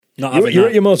Not having You're that.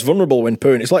 at your most vulnerable when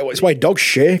pooing. It's why dogs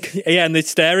shake. Yeah, and they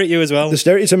stare at you as well. They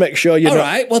stare at you to make sure you're All not...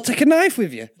 right, well, take a knife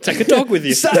with you. Take a dog with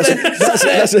you. Sat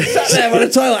there on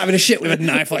the toilet having a shit with a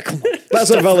knife. Like, come on.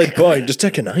 That's a valid point. Just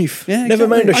take a knife. Yeah, Never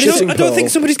mind a exactly. shitting I don't pole. think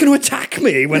somebody's going to attack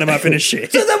me when I'm having a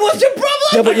shit. So then what's your problem?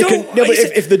 No, but you can. don't- No, but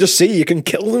if they just see you, you can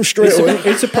kill them straight away.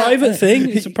 It's a private thing.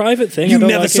 It's a private thing. You I don't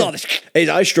never like saw it. this.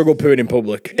 I struggle pooing in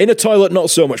public. In a toilet, not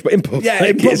so much, but in public. Yeah,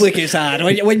 in public it's hard.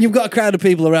 When you've got a crowd of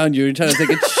people around you and trying to take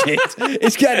a shit,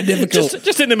 it's kind of difficult.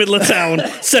 Just in the middle of town,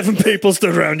 7 people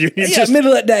stood around you. You Yeah, just-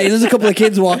 middle of the day, there's a couple of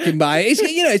kids walking by.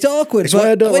 It's awkward. It's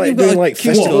why I don't when like you've got doing, a like,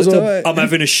 queue, festivals it's or- all right. I'm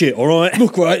having a shit, all right?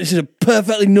 Look, right, this is a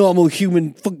perfectly normal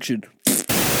human function.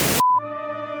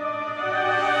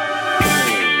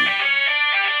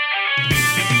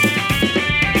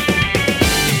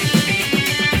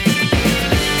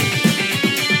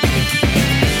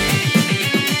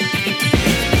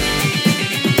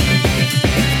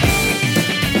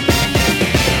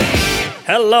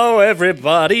 Hello,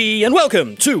 everybody, and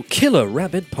welcome to Killer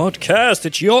Rabbit Podcast.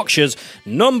 It's Yorkshire's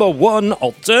 #1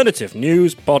 alternative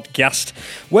news podcast,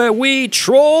 where we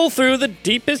trawl through the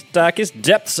deepest, darkest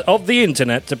depths of the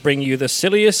internet to bring you the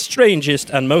silliest, strangest,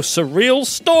 and most surreal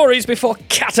stories before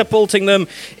catapulting them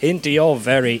into your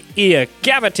very ear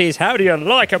cavities. How do you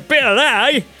like a bit of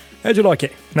that, eh? How'd you like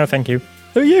it? No, thank you.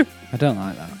 Who are you? I don't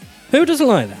like that. Who doesn't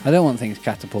like that? I don't want things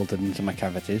catapulted into my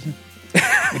cavities.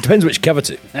 It depends which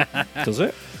cavity. Does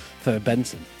it? For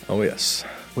Benson. Oh, yes.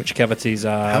 Which cavities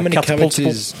are How many catapultable?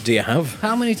 cavities do you have?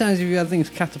 How many times have you had things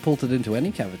catapulted into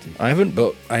any cavity? I haven't,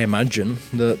 but I imagine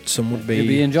that some would It'd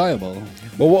be enjoyable.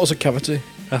 Well, what was a cavity?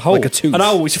 A hole. Like a tooth. An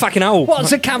owl. It's a fucking owl.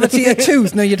 What's a cavity? A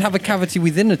tooth? No, you'd have a cavity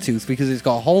within a tooth because it's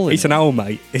got a hole in It's it. an owl,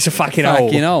 mate. It's a fucking owl.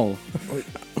 Fucking hole.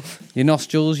 Your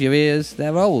nostrils, your ears,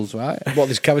 they're holes, right? What,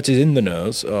 there's cavities in the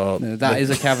nose? Or No, that is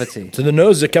a cavity. So the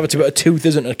nose is a cavity, but a tooth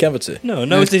isn't a cavity? No,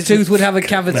 No, no, a tooth would have a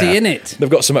cavity in it. They've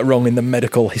got something wrong in the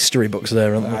medical history books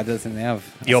there, haven't I they? don't think they have.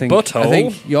 Your I butthole?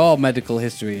 think your medical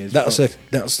history is. That's fucked.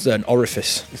 that's an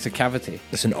orifice. It's a cavity.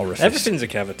 It's an orifice. Everything's a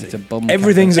cavity. It's a bum.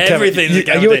 Everything's a cavity. Everything's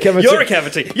a Are you a cavity. cavity? You're a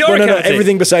cavity. You're Well, a no, cavity.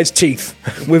 everything besides teeth.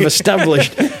 We've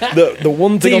established the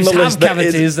one thing Thieves on the have list that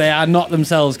cavities. is. They are not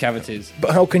themselves cavities.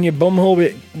 But how can your bumhole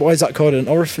be? Why is that called an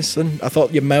orifice then? I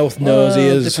thought your mouth, nose,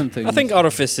 ears. Different things. I think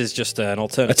orifice is just an A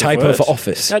alternative typo word. for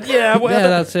office. Yeah, well, Yeah,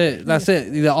 that's it. That's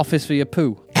it. The office for your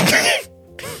poo.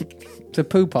 It's a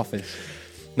poop office.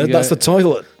 That's the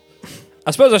toilet.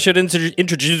 I suppose I should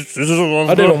introduce...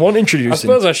 I don't want I introducing.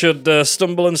 suppose I should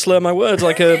stumble and slur my words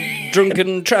like a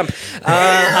drunken tramp.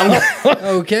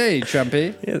 Okay,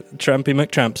 Trampy. Yeah, Trampy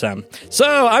McTramp Sam.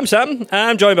 So, I'm Sam.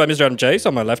 I'm joined by Mr. Adam Chase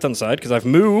on my left-hand side because I've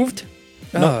moved.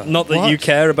 Not that you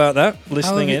care about that,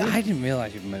 listening in. I didn't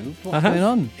realise you'd moved. What's going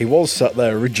on? He was sat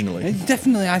there originally,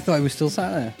 Definitely, I thought he was still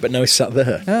sat there. but now he's sat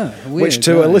there. Oh, weird, Which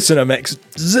to a right. listener makes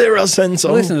zero sense The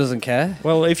on. listener doesn't care.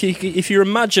 Well, if you're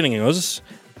imagining us,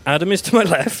 Adam is to my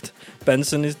left,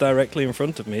 Benson is directly in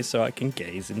front of me, so I can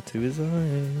gaze into his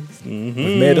eyes. We've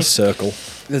made a circle.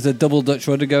 There's a double Dutch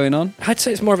rudder going on. I'd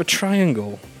say it's more of a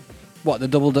triangle. What, the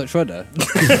double Dutch rudder?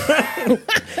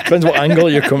 Depends what angle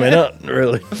you're coming at,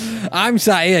 really. I'm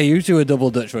sat here, you two are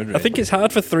double Dutch rudder. I think it's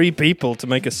hard for 3 people to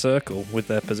make a circle with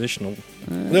their positional.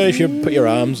 No, if you put your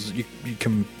arms, you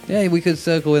can. Yeah, we could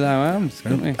circle with our arms,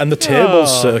 couldn't we? And the table's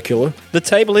Oh. circular, The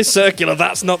table is circular,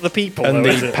 that's not the people, and though,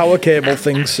 is the it? power cable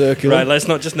thing's circular. Right, let's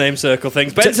not just name circle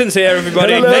things. Benson's here,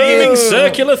 everybody, Hello. naming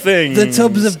circular things. The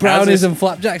tubs of brownies As is- and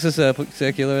flapjacks are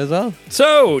circular as well.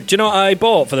 So, do you know what I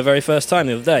bought for the very first time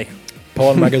the other day?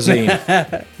 Porn magazine.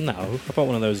 No, I bought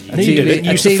one of those. You did it.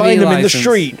 You used to find them in the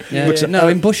street. Yeah, Looks yeah. at- No,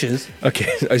 in bushes. Okay,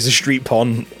 is the street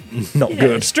porn not Yeah,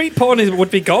 good? street porn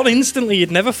would be gone instantly. You'd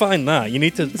never find that. You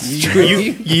need to.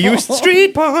 You used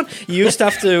street porn. You used to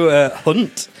have to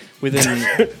hunt within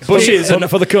bushes Hunt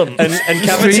and for the cunt. and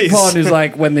cavities. Street porn is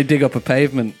like when they dig up a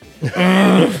pavement.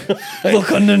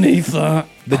 Look underneath that.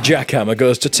 The jackhammer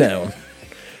goes to town.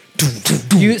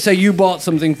 So you bought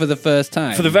something for the first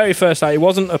time? For the very first time, it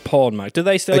wasn't a porn mag. Do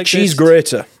they still A exist? cheese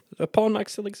grater. A porn mag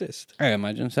still exist? I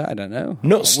imagine so. I don't know.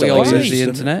 Nuts We still all exist, use the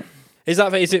doesn't internet.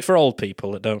 Is it for old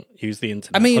people that don't use the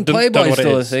internet? I mean, don't know Playboy's what it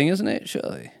still a is. thing, isn't it?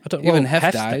 Surely. I don't. Even well,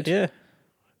 Hef died. Yeah.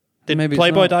 Did Maybe it's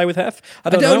Playboy not. die with Hef? I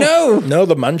don't know. No,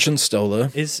 the mansion's still there.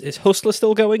 Is Hustler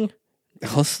still going?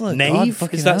 Hustler. Knave?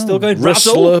 God, Is that still going?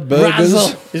 Rustler, Razzle? burgers,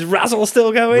 Razzle. Is Razzle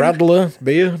still going? Radler,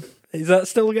 beer. Is that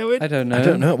still going? I don't know. I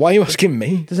don't know. Why are you asking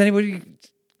me? Does anybody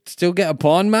still get a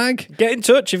porn mag? Get in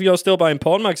touch if you're still buying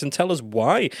porn mags and tell us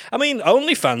why. I mean,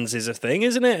 OnlyFans is a thing,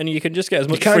 isn't it? And you can just get as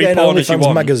You much can't free get an porn as you OnlyFans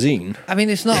want. magazine. I mean,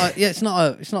 it's not. It's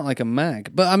not like a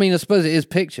mag. But I mean, I suppose it is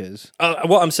pictures.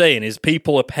 What I'm saying is,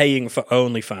 people are paying for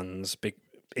OnlyFans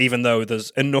even though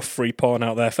there's enough free porn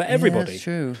out there for everybody. Yeah, that's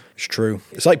true. It's true.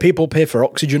 It's like people pay for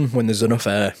oxygen when there's enough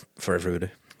air for everybody.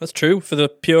 That's true for the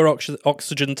pure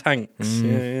oxygen tanks.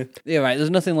 Yeah. Yeah, right. There's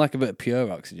nothing like a bit of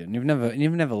pure oxygen. You've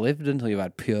never lived until you've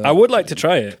had pure. I would like to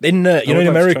try it. In would in like to try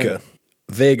America,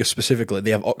 Vegas specifically,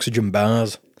 they have oxygen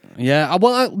bars. Yeah,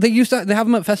 well, they have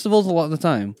them at festivals a lot of the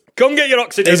time. Come get your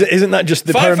oxygen. Isn't that just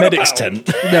the $5 for a paramedics pound.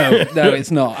 tent? No, it's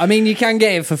not. I mean, you can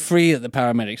get it for free at the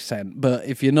paramedics tent, but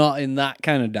if you're not in that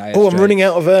kind of dire Oh, I'm straits, running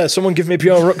out of air. Someone give me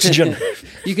pure oxygen.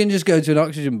 you can just go to an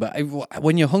oxygen bar.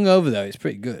 When you're hungover, though, it's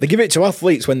pretty good. They give it to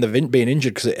athletes when they're being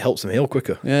injured because it helps them heal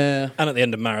quicker. Yeah. And at the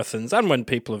end of marathons, and when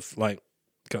people have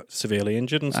got severely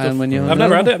injured and stuff. And when you're I've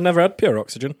never had it. I've never had pure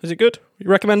oxygen. Is it good? You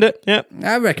recommend it? Yeah.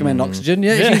 I recommend oxygen.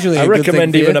 Yeah, Yeah. it's usually I a good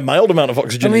recommend thing for even you. a mild amount of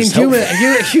oxygen. I mean, is helpful.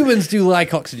 humans do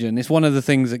like oxygen. It's one of the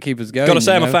things that keep us going. Gotta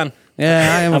say, you I'm a know? fan.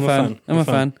 Yeah, I am I'm a a fan. fan. I'm a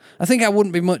fan. I think I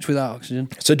wouldn't be much without oxygen.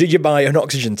 So did you buy an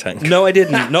oxygen tank? No, I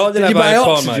didn't. No, I didn't Did you buy buy a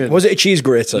porn oxygen? mag. Was it a cheese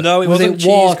grater? No, it Was wasn't it cheese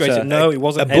water? grater. No, it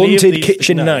wasn't A any of bunted these-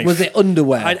 kitchen no. knife. Was it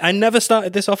underwear? I never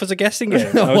started this off as a guessing game.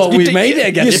 Well, we made it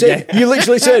again. You said you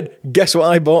literally said, "Guess what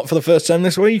I bought for the first time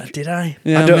this week?" Did I?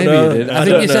 Yeah, I don't maybe know. you did. I I think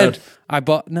don't you know. said I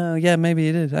bought. No, yeah, maybe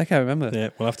you did. I can't remember. Yeah,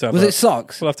 we'll have to have Was a, it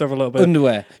socks? We'll have to have a little bit.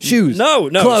 Underwear? Shoes? No.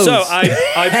 Clothes? So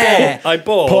I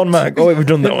bought Porn mag. Oh, wait, we've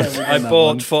done that one. I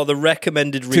bought for the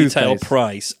recommended retail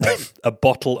Toothpaste. price a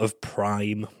bottle of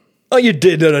Prime. Oh, you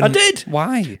did. I did.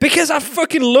 Why? Because I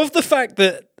fucking love the fact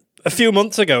that a few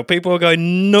months ago people were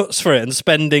going nuts for it and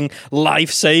spending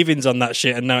life savings on that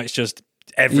shit, and now it's just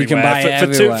everywhere can buy it for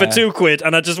everywhere. £2,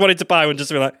 and I just wanted to buy one just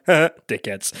to be like,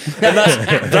 dickheads. And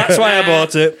that's why I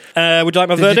bought it. Would you like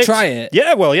my Did you verdict? try it?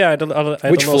 Yeah, well, yeah. I had a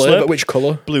Which little flavour? slurp. Which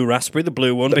colour? Blue raspberry, the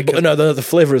blue one. Because No, the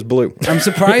flavour is blue. I'm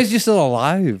surprised you're still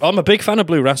alive. I'm a big fan of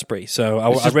blue raspberry, so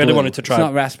I It's just really blue. wanted to try It's it.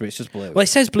 not raspberry. It's just blue. Well, it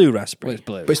says blue raspberry. Well, it's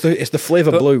blue. But it's the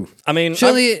flavour blue. I mean,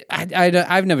 Surely,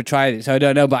 I've never tried it, so I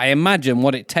don't know. But I imagine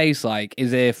what it tastes like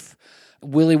is if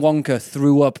Willy Wonka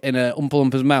threw up in a Oompa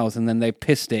Loompa's mouth and then they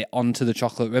pissed it onto the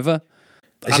chocolate river.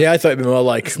 See, I thought it'd be more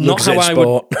like not how I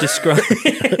Sport. would describe.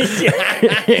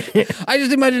 I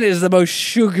just imagine it as the most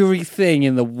sugary thing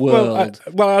in the world.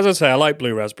 Well, as I say, I like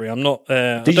blue raspberry. I'm not.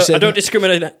 I you say don't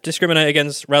discriminate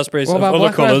against raspberries What of about other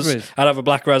black colours. raspberries? I'd have a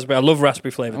black raspberry. I love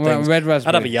raspberry flavoured What about things. red raspberry?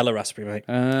 I'd have a yellow raspberry, mate.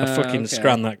 I'd fucking okay.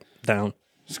 scran that down.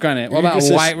 Scran it. What about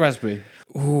This a is- white raspberry?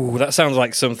 Ooh, that sounds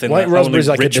like something White that only raspberry's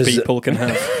like a rich dessert. people can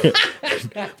have.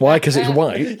 Why? Because it's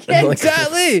white. Like-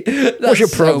 Exactly. What's your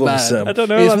That's problem, bad. Sam? I don't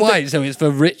know. It's I'm white, so it's for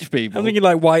rich people. I'm thinking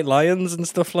like white lions and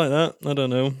stuff like that. I don't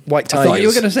know. White I tigers. thought you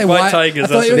were going to say White white tigers, I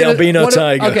thought you were the gonna- albino what-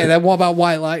 tiger. Okay, then what about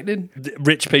white lightning?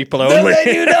 Rich people only.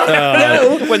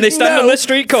 No. When they stand on the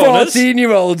street corners.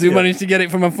 14-year-olds who managed to get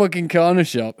it from a fucking corner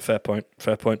shop. Fair point.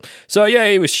 Fair point. So yeah,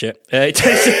 it was shit.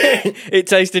 It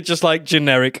tasted just like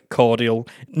generic cordial.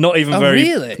 Not even Oh, very.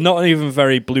 really? Not even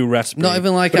very blue raspberry. Not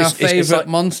even like But our it's favourite like-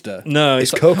 monster. No,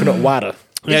 It's coconut water.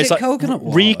 yeah, Is it's it like coconut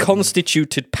water?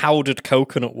 reconstituted powdered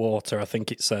coconut water. I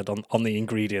think it said on the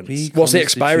ingredients. What's the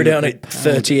expiry date on it?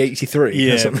 3083.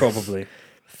 Yeah, probably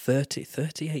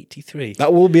 3083.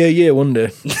 That will be a year one day.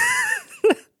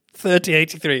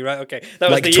 3083, right? Okay, that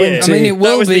was Like the year. 20 I mean, it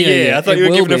will that was be the a year. year. I thought It you were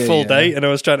will giving be a a full year. date, and I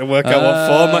was trying to work out what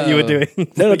format you were doing.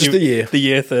 No, just the year. The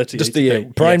year 30. Just the year.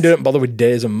 Prime didn't bother with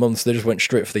days and months. They just went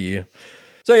straight for the year.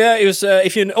 So yeah, it was.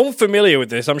 If you're unfamiliar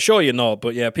with this, I'm sure you're not,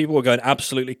 but yeah, people were going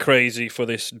absolutely crazy for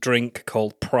this drink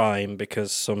called Prime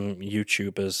because some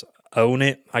YouTubers own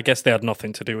it. I guess they had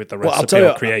nothing to do with the Well, I'll recipe tell you,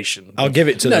 or creation. I'll give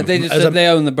it to No, them. they just as said a, they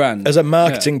own the brand. as a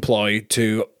marketing ploy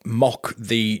to mock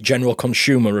the general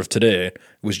consumer of today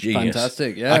was genius.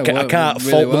 Fantastic, yeah, I well, can't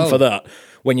really fault them well. for that.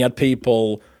 When you had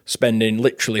people spending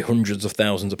literally hundreds of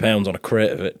thousands of pounds on a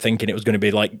crate of it, thinking it was going to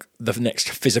be like the next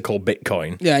physical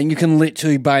Bitcoin. Yeah, and you can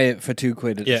literally buy it for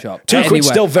 £2 at Yeah. the shop. £2 Anywhere.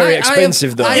 still very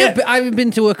expensive, though. I've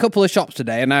been to a couple of shops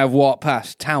today, and I've walked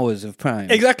past towers of Prime.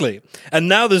 Exactly. And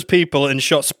now there's people in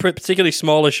shops, particularly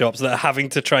smaller shops, that are having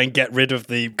to try and get rid of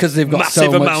the 'Cause they've got massive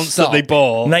so much amounts stock. that they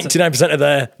bought. 99% of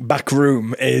their back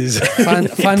room is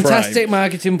Fantastic Prime.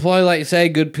 marketing ploy, like you say.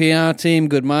 Good PR team,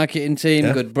 good marketing team,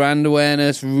 Yeah. good brand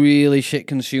awareness. Really shit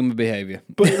consumer behaviour.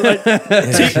 But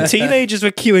like, teenagers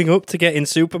were queuing up to get in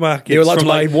supermarkets. You're allowed to from,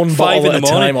 buy like, one 5 bottle in at a the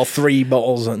morning. time or 3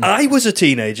 bottles. And I was a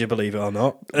teenager, believe it or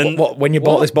not. And what when you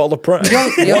bought this bottle of Prime? it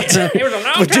was a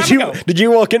long But time did ago.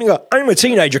 you walk in and go, I'm a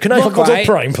teenager, can I have a bottle of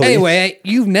Prime, please? Anyway,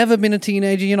 you've never been a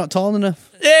teenager. You're not tall enough.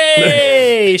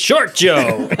 Hey, short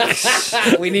joke.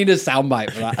 We need a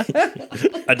soundbite for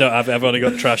that. I don't have. I've only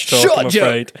got trash talk. Short I'm joke.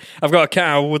 afraid. I've got a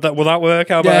cow. Will that work?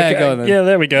 How about Yeah, a cow? go on then. Yeah,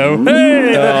 there we go. Hey,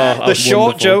 the that's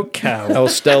short wonderful. joke I cow.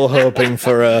 was still hoping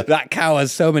for a. That cow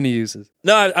has so many uses.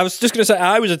 No, I was just going to say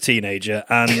I was a teenager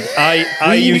and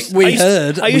I used. We I used,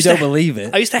 heard. I We used don't to, believe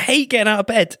it. I used to hate getting out of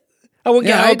bed. I wouldn't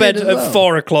Yeah, get out I of bed did at as well.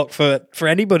 4 o'clock for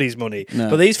anybody's money. No.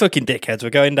 But these fucking dickheads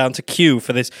were going down to queue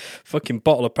for this fucking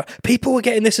bottle of... People were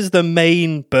getting this as the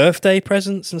main birthday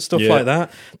presents and stuff Yeah. like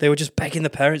that. They were just begging the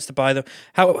parents to buy them.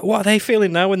 What are they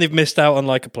feeling now when they've missed out on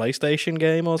like a PlayStation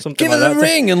game or something Give like us that? a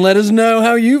ring and let us know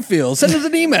how you feel. Send us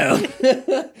an email.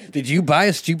 Did you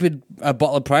buy a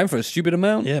bottle of Prime for a stupid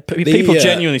amount? Yeah, people The,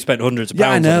 genuinely spent hundreds of Yeah,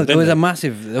 I pounds know. on them, There was a didn't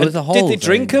massive. There was a they? whole. Did they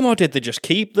drink thing. them or did they just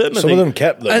keep them? Some of them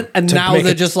kept them. And to now make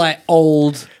they're it- just like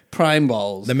old Prime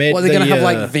balls. They made what are they going to the, have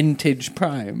like uh, vintage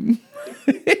Prime?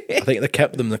 I think they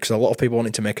kept them because a lot of people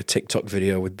wanted to make a TikTok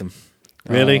video with them.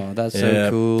 Really? Oh, that's Yeah. so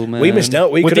cool, man. We missed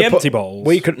out. We With could the have empty put, bottles?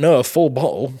 We could no a full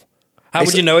bottle. How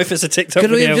would you know if it's a TikTok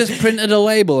Could we video? have just printed a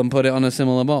label and put it on a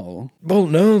similar bottle? Well,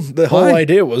 no. The whole Why?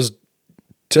 idea was.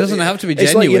 It doesn't have to be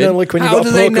It's genuine. like, you know, like when you How got do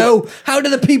a they Pokemon- know? How do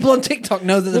the people on TikTok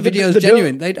know that the video is They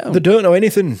genuine? don't- They don't. They don't know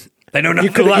anything. They know You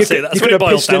nothing. could Well, have that's it. That's what could it have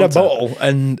boils pissed in down a to. bottle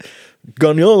and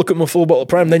gone, oh, look at my full bottle of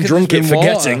Prime, then Could drunk have it been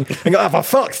water. forgetting. And go, oh, for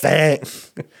fuck's sake.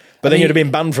 But then mean- you'd have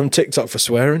been banned from TikTok for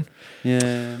swearing.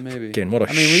 Yeah, maybe. Again, what a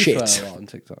I mean, we shit. swear a lot on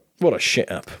TikTok. What a shit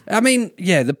app. I mean,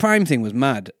 yeah, the Prime thing was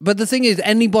mad. But the thing is,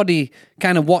 anybody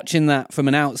kind of watching that from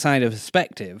an outsider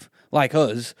perspective, like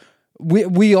us,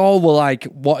 we all were like,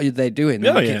 what are they doing?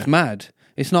 Oh, Like, yeah. It's mad.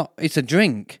 It's a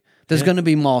drink. There's going to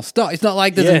be more stock. It's not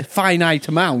like there's Yeah. a finite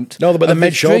amount. No, but they of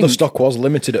made this sure the drink. stock was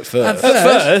limited at first. At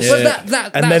first, But Yeah.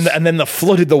 that's, and then they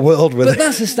flooded the world with but it.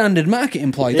 that's a standard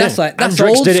marketing ploy. Yeah. That's that's Andrex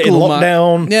old did it in school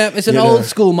lockdown, yeah, it's an you know. old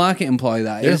school marketing ploy.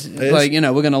 That is. Yeah, It's it is. like,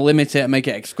 we're going to limit it and make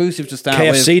it exclusive to start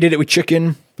KFC with. did it with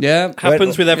chicken. Yeah,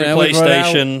 Happens with every we've run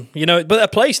out. PlayStation, but a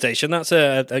PlayStation, that's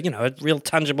a real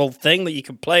tangible thing that you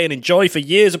can play and enjoy for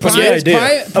years upon Prime,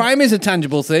 years. Prime is a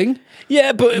tangible thing.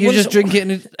 Yeah, but You just drink it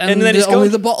and then it's only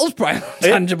gone. the bottle's Prime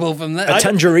tangible from A that.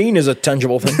 tangerine is a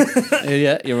tangible thing.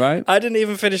 Yeah, you're right. I didn't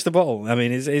even finish the bottle. I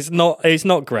mean, it's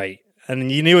not great,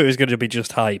 and you knew it was going to be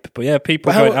just hype. But yeah,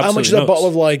 people But going how much is absolutely a nuts. bottle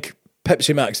of like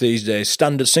Pepsi Max these days?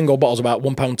 Standard single bottle's about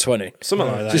 £1.20. Something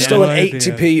like that. There's yeah. still an no idea.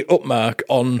 80p upmark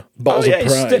on bottles yeah, of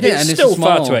it's Prime still, Yeah, it's and it's still a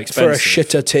far small- too for a expensive.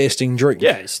 shitter tasting drink.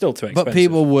 Yeah, it's still too expensive. But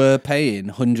people were paying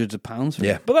hundreds of pounds for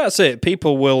Yeah. it. But that's it.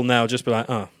 People will now just be like,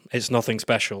 oh, it's nothing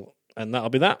special. And that'll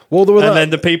be that. Well, there were and that- then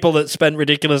the people that spent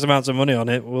ridiculous amounts of money on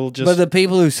it will just... But the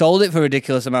people who sold it for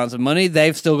ridiculous amounts of money,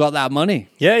 they've still got that money.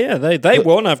 yeah, they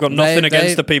won. I've got nothing They-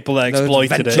 against the people that those exploited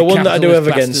venture it. The one that I do have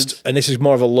Capitalist against, bastards. and this is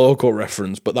more of a local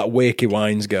reference, but that Wakey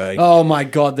Wines guy, Oh my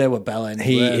God, they were belling.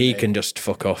 he can just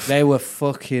fuck off. They were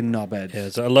fucking knobheads. Yeah,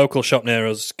 there's a local shop near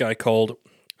us, guy called...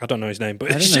 I don't know his name, but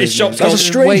don't his know his shop's name. called... That's a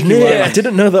strange Wakey name. Wines. I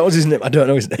didn't know that was his name. I don't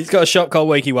know his name. He's got a shop called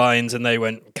Wakey Wines, and they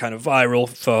went kind of viral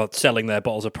for selling their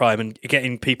bottles of Prime and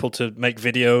getting people to make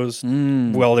videos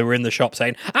while they were in the shop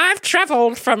saying, I've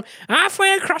travelled from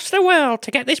halfway across the world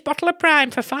to get this bottle of Prime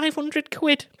for 500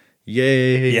 quid.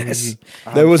 Yay. Yes.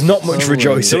 There was not much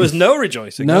rejoicing. There was no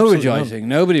rejoicing. No absolutely rejoicing. none.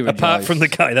 Nobody rejoiced. Apart from the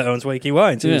guy that owns Wakey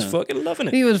Wines, who was Yeah. fucking loving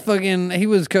it. He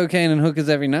was cocaine and hookers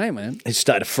every night, man. He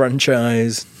started a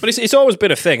franchise. But it's always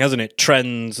been a thing, hasn't it?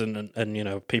 Trends and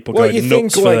people Well, going you nuts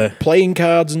think for like playing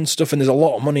cards and stuff, and there's a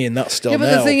lot of money in that still Yeah, but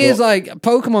now. the thing is, like,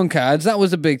 Pokemon cards, that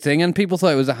was a big thing, and people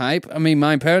thought it was a hype. I mean,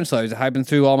 my parents thought it was a hype and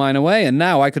threw all mine away, and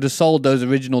now I could have sold those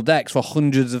original decks for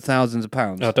hundreds of thousands of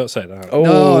pounds. Oh, don't say that. oh,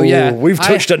 No, yeah. we've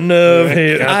touched a nerve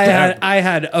here. I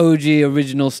had OG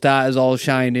original starters, all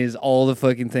shinies, all the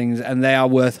fucking things, and they are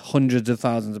worth hundreds of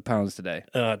thousands of pounds today.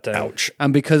 Oh, damn. Ouch.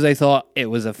 And because they thought it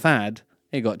was a fad,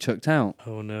 it got chucked out.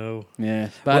 Oh, no. Yeah,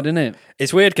 it's bad, isn't it?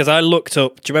 It's weird because I looked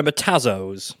up... Do you remember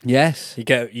Tazos? Yes.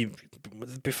 You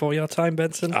before your time,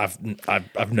 Benson? I've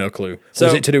no clue. So-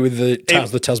 was it to do with the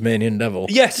Tasmanian devil?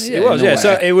 Yes, Yeah, it was. in a Yeah,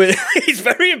 so way. it was. He's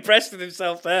very impressed with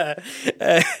himself there.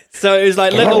 So it was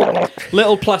like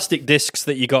little plastic discs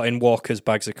that you got in Walker's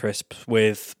bags of crisps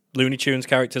with Looney Tunes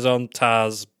characters on,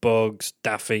 Taz, Bugs,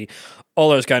 Daffy, all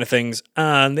those kind of things.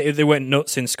 And they went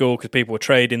nuts in school because people were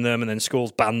trading them, and then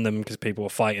schools banned them because people were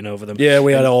fighting over them. Yeah,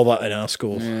 we had all that in our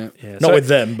schools. Yeah, Not so with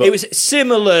them, but it was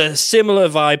similar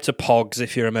vibe to Pogs,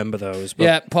 if you remember those. But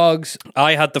Yeah, Pogs.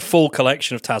 I had the full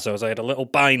collection of Tazos. I had a little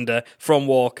binder from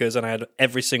Walker's, and I had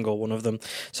every single one of them.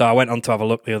 So I went on to have a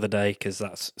look the other day because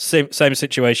that's same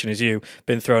situation as you,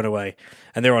 been thrown away,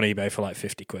 and they're on eBay for like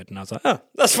 50 quid. And I was like, oh,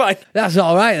 that's fine. That's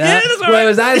all right. That. Yeah, that's all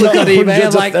Whereas right. I look Not at eBay, I'm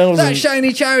hundreds of like, that thousands. shiny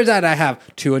Charizard I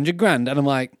have, 200 grand. And I'm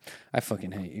like, I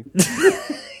fucking hate you.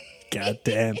 God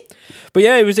damn. But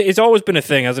yeah, it's always been a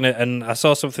thing, hasn't it? And I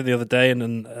saw something the other day,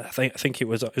 and I think it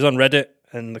was on Reddit,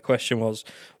 and the question was,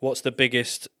 what's the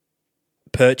biggest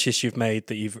purchase you've made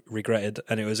that you've regretted?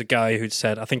 And it was a guy who'd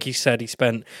said, I think he said he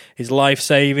spent his life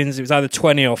savings, it was either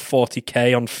 20 or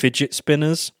 40k on fidget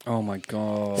spinners. Oh my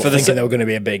god! For thinking they were going to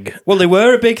be a big. Well, they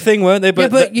were a big thing, weren't they?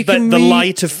 But, but you can the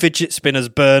light of fidget spinners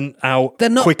burn out They're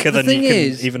not quicker the than thing you can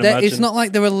is, even that imagine. It's not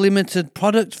like they were limited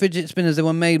product fidget spinners. They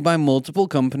were made by multiple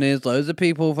companies. Loads of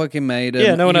people fucking made them.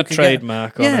 Yeah, no one You had could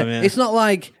trademark on them. Yeah. It's not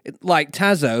like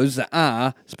Tazos that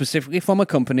are specifically from a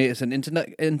company. It's an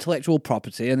intellectual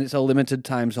property, and it's a limited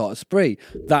time sort of spree.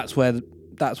 That's where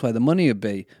the money would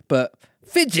be. But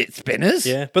fidget spinners,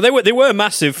 Yeah, but they were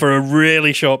massive for a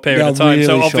really short period Yeah, of time. So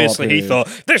really short obviously he period.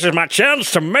 thought, this is my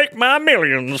chance to make my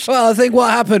millions. Well, I think what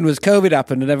happened was COVID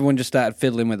happened, and everyone just started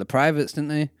fiddling with the privates, didn't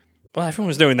they? Well, everyone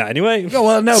was doing that anyway. Oh,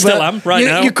 well, no, Still but am right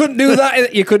now. You couldn't do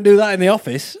that. You couldn't do that in the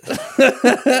office.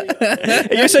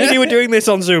 Are you saying you were doing this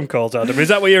on Zoom calls, Adam? Is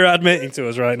that what you're admitting to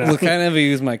us right now? Look, I never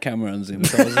use my camera on Zoom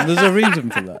calls, and there's a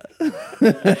reason for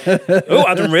that. Oh,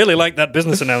 Adam really liked that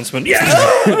business announcement. Yeah.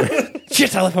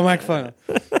 Shit, I left my microphone.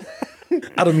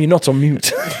 Adam, you're not on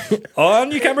mute.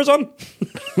 On, your camera's on.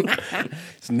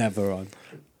 It's never on.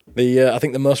 I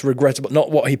think the most regrettable,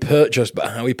 not what he purchased,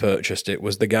 but how he purchased it,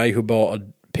 was the guy who bought a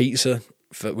pizza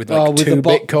with two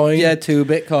Bitcoin. Yeah, 2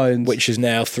 Bitcoins. Which is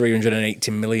now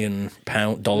 $380 million.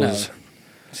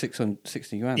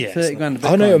 660 grand. Yeah, 30 grand.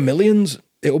 Oh no, millions.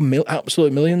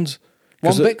 Absolute millions.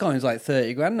 One 'Cause Bitcoin is like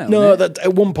 30 grand now. No, isn't it? that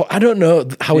at one point I don't know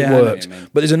how Yeah, I it know what works, you mean.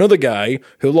 but there's another guy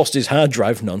who lost his hard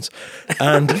drive nonce,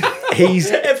 and he's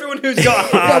Everyone who's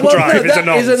got a hard Well, drive is a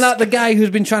nonce. Isn't that the guy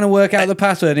who's been trying to work out the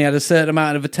password and he had a certain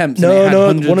amount of attempts and no, he had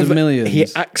hundreds one of millions? He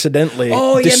accidentally He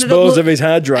ended up disposed of his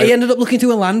hard drive, He ended up looking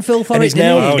to a landfill for and it, he's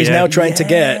didn't now he? he's yeah. now trying to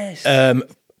get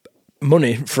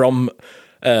money from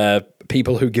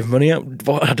people who give money out.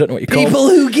 I don't know what you call People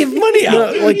who give money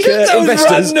out. them. Like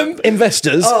Those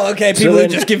investors. Oh, okay. So People then-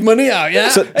 who just give money out, yeah?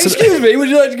 So- Excuse me, would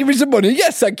you like to give me some money?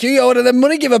 Yes, thank you. You're one of them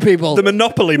money giver people. the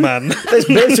Monopoly man? That's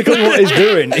basically what he's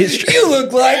doing. You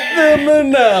look like the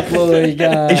Monopoly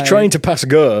guy. He's trying to pass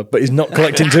go, but he's not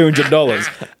collecting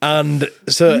 $200. And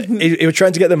so he was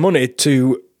trying to get the money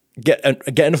to get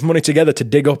enough money together to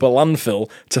dig up a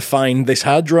landfill to find this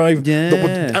hard drive that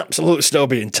would Yeah. absolutely still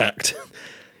be intact.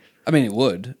 I mean, it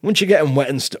would. Once you get them wet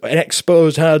and an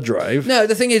exposed hard drive. No,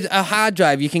 the thing is, a hard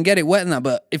drive, you can get it wet in that,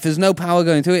 but if there's no power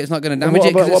going through it, it's not going to damage What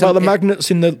it. 'cause about, it's what about a- the magnets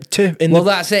in the tip? Well,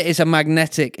 that's it. It's a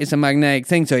magnetic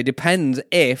thing. So it depends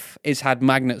if it's had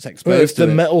magnets if exposed the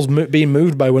to it. metal's being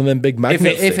moved by one of them big If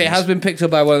magnet it has been picked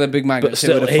up by one of the big but magnets,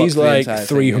 still, it would he's like £300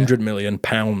 £300 million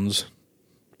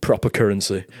proper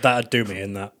currency. That'd do me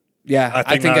in that. Yeah,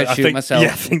 I think I'd shoot myself. Yeah,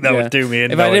 I think that would do me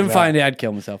in. If I knowing didn't that. find it, I'd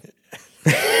kill myself.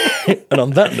 And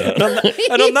on that note,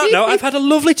 And on that note, I've had a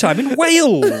lovely time in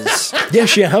Wales.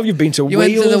 yes, you have. You've been to You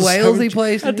Wales. went to the haven't Walesy you?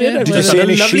 place. I did. Did you I've see had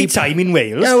a any lovely sheep? time in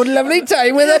Wales. Yeah, what a lovely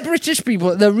time where the British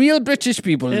people, the real British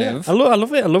people live. I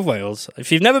love it. I love Wales.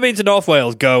 If you've never been to North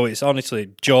Wales, go. It's honestly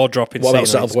jaw-dropping. What about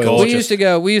scenery. South It's Wales? gorgeous.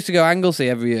 We used to go Anglesey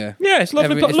every year. Yeah, it's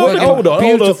lovely. It's lovely.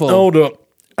 fucking beautiful. Hold up.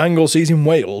 Anglesey's in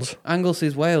Wales.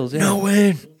 Anglesey's Wales. Yeah. No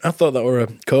way. I thought that were a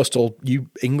coastal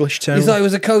English town. You thought it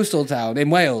was a coastal town in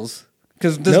Wales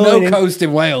because there's No, no in- coast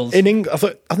in Wales. in England. I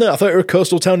thought it were a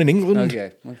coastal town in England.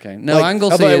 Okay. No, Like,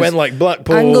 Anglesey. I thought it is, went like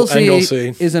Blackpool, Anglesey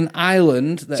is an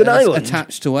island that It's an is island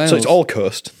attached to Wales. So it's all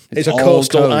coast. It's a all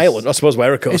coastal coast. island. I suppose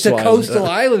we're a It's coastal a island. coastal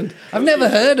island. I've never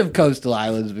heard of coastal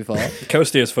islands before.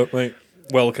 Coasty as fuck, mate.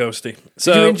 Well coasty.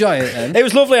 So, Did you enjoy it then? It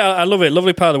was lovely. I love it.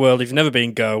 Lovely part of the world. If you've never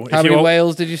been, go. How If many you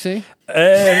whales did you see?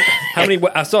 How many?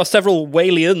 I saw several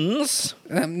Walians.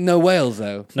 No whales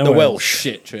though. The whales. Welsh.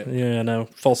 Shit trip. Yeah, no.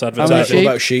 False many advertising. sheep? What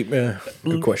about sheep? Yeah.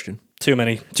 Good question. Too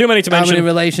many. Too many to How mention. many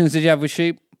relations did you have with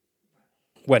sheep?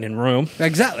 When in Rome.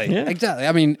 Exactly. Yeah. Exactly.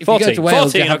 I mean, if 14. you go to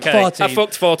Wales, 14, you have okay. 14. I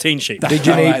fucked 14 sheep Did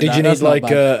you Alright, need that's not like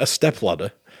bad. a step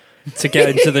ladder? to get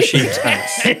into the sheep's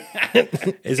house.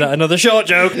 Is that another short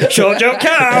joke? Short joke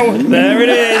cow. There it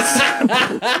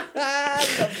is.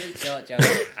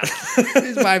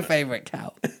 This is my favourite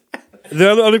cow. The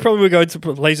only problem with going to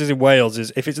places in Wales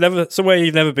is if it's never somewhere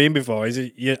you've never been before, is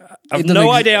you have It doesn't no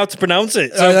exist. idea how to pronounce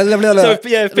it. So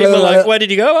If people are like, "Where did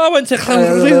you go?" Oh, I went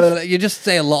to. You just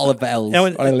say a lot of L's.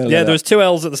 Yeah, there was 2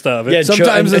 L's at the start of it. Yeah,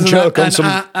 Sometimes and there's choke on some,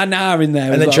 an R in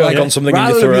there. and then as well, choke like, on something in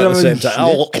rather your throat at the than same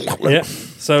time. Yeah.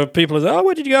 So people are like, "Oh,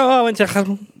 where did you go?" Oh, I went to.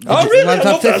 Oh, really? I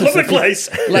love that. I love the place.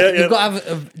 Like, Yeah, yeah. You've got to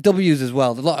have W's as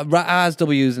well. A lot of R's,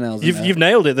 W's, and L's. in there. You've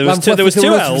nailed it. There was 2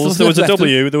 L's, there was a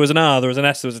W, there was an R, there was an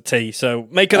S, there was a T. So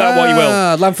make of that what you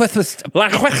will.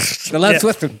 The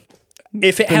Lambswith.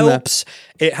 If it Been there. helps,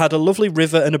 it had a lovely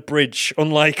river and a bridge,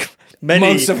 unlike many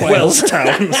Most of Wales.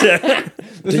 towns. Yeah.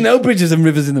 There's no bridges and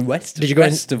rivers in the west. Did you go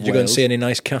west of and Wales. see any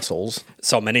nice castles?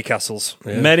 So many castles.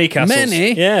 Many castles.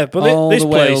 Many? Yeah, but All this the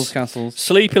place, Wales castles.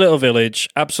 sleepy little village,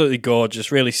 absolutely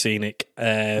gorgeous, really scenic.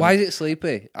 Why is it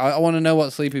sleepy? I want to know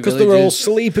what sleepy Because village they're all is.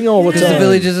 sleeping all the Because the time.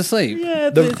 village is asleep.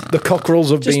 Yeah, The cockerels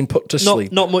have been put to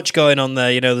sleep. Not much going on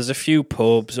there. You know, there's a few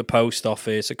pubs, a post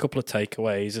office, a couple of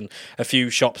takeaways, and a few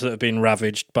shops that have been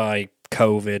ravaged by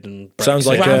COVID and Brexit. Sounds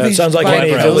like Ravaged by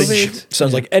any COVID. village.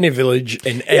 Sounds like any village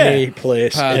in any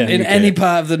place In the UK. any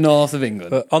part of the north of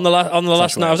England. But on the last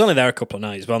night, I Wales. was only there a couple of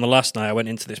nights, but on the last night, I went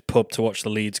into this pub to watch the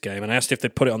Leeds game, and I asked if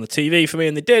they'd put it on the TV for me,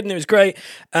 and they did, and it was great.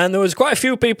 And there was quite a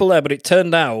few people there, but it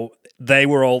turned out they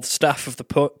were all staff of the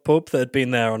pub that had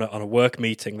been there on a work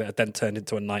meeting that had then turned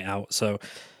into a night out. So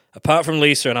apart from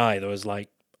Lisa and I, there was like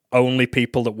only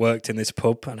people that worked in this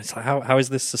pub, and it's like, how is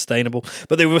this sustainable?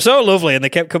 But they were so lovely, and they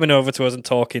kept coming over to us and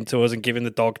talking to us and giving the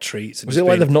dog treats. And Was just it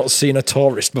like being- they've not seen a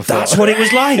tourist before? That's what it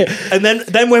was like. And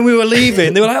then when we were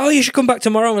leaving, they were like, "Oh, you should come back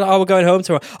tomorrow." We're like, "Oh, we're going home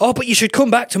tomorrow." "Oh, but you should come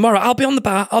back tomorrow. I'll be on the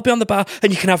bar,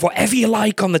 and you can have whatever you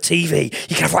like on the TV.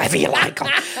 You can have whatever you like on."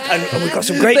 And we've got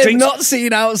some great They've drinks. not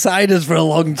seen outsiders for a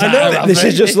long time. know, have This they?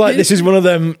 is just like this is one of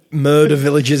them murder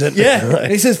villages, isn't it? Yeah. Like,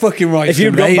 This is fucking right. if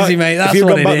you'd gone back, mate. That's if you'd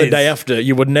what gone it back the is. day after,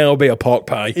 you would now be a pork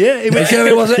pie. Yeah, it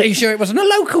was. Are you sure it wasn't a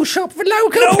local shop for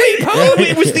local people? No,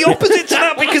 it was the opposite to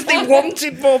that because they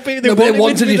wanted more people. No, but they me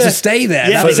wanted be you there. to stay there.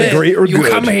 Yeah, That's for the it. greater You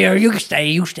good. come here, you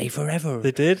stay forever.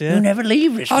 They did, yeah. You never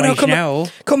leave this Oh place no!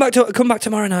 Come, now. come back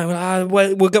tomorrow night.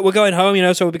 We're going home, you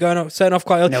know, so we'll be setting off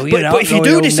quite early. No, you're but not if you going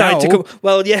do home decide to now. come,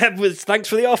 well, yeah, thanks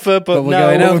for the offer, but we're no,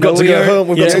 going home. We've got to go home.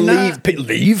 We've got to Yeah. leave.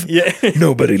 Leave? Yeah.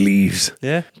 Nobody leaves.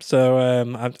 Yeah, so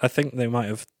I think they might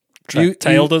have You-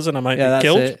 tailed us, and I might Yeah, be that's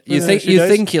killed. it. You in a think few you days.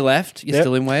 think you left? You're Yep.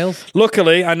 still in Wales.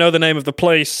 Luckily, I know the name of the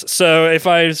place, so if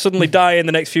I suddenly die in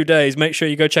the next few days, make sure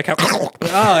you go check out.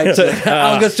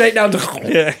 I'll go straight down to.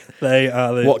 Yeah, they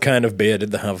are the. What kind of beer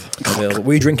did they have available?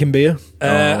 Were you drinking beer?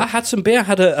 I had some beer. I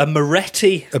had a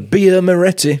Moretti. A beer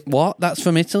Moretti. What? That's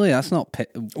from Italy. That's not.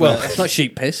 Well, that's not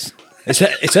sheep piss.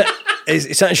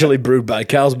 It's actually brewed by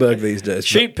Carlsberg these days. but-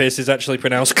 Sheep piss is actually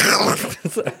pronounced.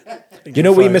 You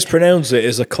know, we mispronounce it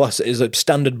as a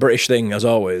standard British thing, as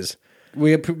always.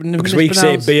 Because we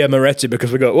say beer Moretti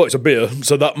because we go, well, it's a beer,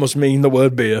 so that must mean the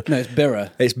word beer. No, it's birra.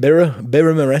 It's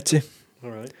Birra Moretti. All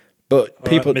right, But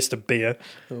people, Mr. Beer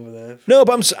over there. no,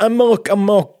 but I'm more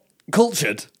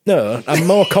Cultured. no, I'm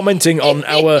more commenting on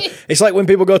our. It's like when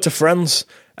people go to France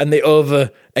and they over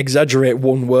exaggerate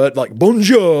one word, like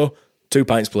bonjour. 2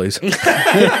 pints, please.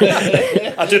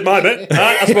 I did my bit.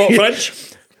 I spoke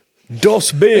French.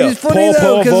 Dos beer. It's funny Pour, though,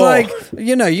 pour, because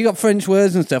pour. like you got French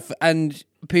words and stuff, and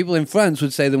people in France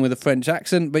would say them with a French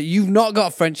accent, but you've not got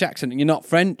a French accent, and you're not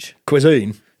French.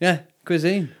 Cuisine. Yeah,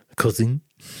 cuisine. Cuisine.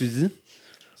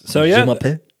 So yeah, Je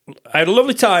m'appelle. I had a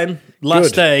lovely time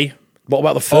last Good. day. What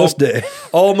about the first day?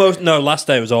 Last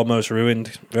day was almost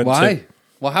ruined. Went Why? to-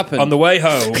 What happened? on the way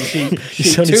home. You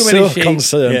sounded too many so sheep.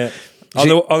 concerned. Yeah. On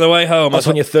the way home, That's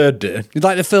on your third day. You'd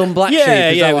like the film Black Sheep? yeah,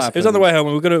 Is yeah. that It what was on the happened? way home,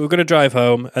 and we're gonna drive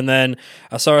home, and then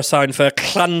I saw a sign for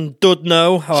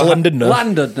Llandudno. Llandudno.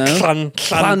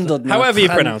 Llandudno. However you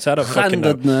pronounce it, I don't fucking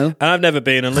know. Llandudno. And I've never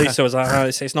been. And Lisa was like, oh,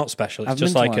 it's not special. It's I've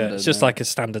just been to like it's just Llandudno. like a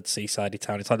standard seaside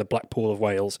town. It's like the Blackpool of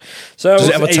Wales. So Does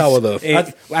it have a it's- tower though?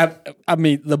 I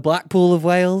mean, the Blackpool of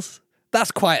Wales.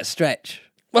 That's quite a stretch.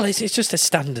 Well, it's just a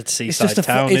standard It's seaside just a.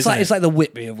 town. It's isn't like it? it's like the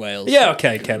Whitby of Wales. Yeah.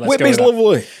 Okay. Let's go Whitby's with that.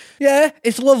 lovely. Yeah,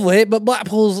 it's lovely, but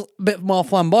Blackpool's a bit more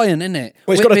flamboyant, isn't it?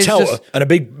 Well, it's got a Whitby's tower just- and a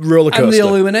big roller and the coaster.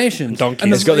 illuminations. Donkey.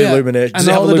 And It's got the illumination. Does and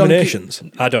it have all the donkey- illuminations?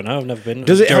 I don't know. I've never been.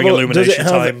 Does it have during a, illumination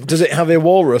time? does it have a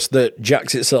walrus that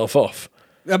jacks itself off?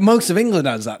 Most of England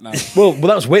has that now. Well,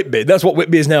 that's Whitby. That's what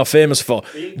Whitby is now famous for.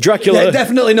 Dracula. Yeah,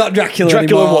 definitely not Dracula.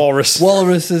 Dracula anymore. walrus.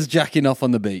 Walrus is jacking off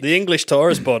on the beach. The English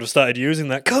Tourist Board have started using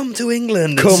that. Come to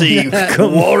England and Come. see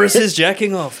walruses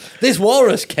jacking off. This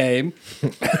walrus came.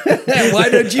 Why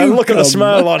don't you? And look at the come?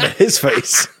 smile on his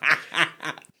face.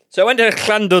 So I went to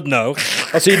Llandudno.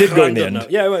 Oh, so you did go in the end? Llandudno.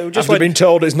 Yeah, we just After went. being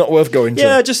told it's not worth going to.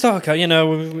 Yeah, I just thought, okay,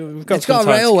 we've got It's some got a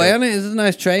time to railway, go. hasn't it? It's a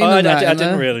nice train. Oh, and I that in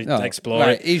didn't there. really explore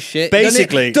right, it. He's shit.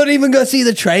 Basically- don't even go see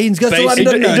the trains. Go to Basically-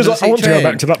 London. He does, I want to go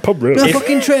back to that pub, really. No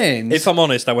fucking trains. If I'm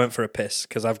honest, I went for a piss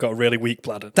because I've got a really weak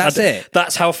bladder. That's it?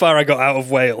 That's how far I got out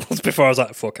of Wales before I was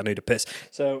like, fuck, I need a piss.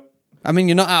 So I mean,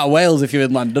 you're not out of Wales if you're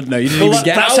in London. No, you didn't even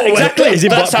get that's out. of exactly. Wales. He's in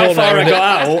That's how Blackpool far now, I isn't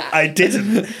got out. I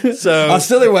didn't. So I'm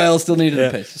still in Wales. Still needed a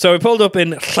piss. So we pulled up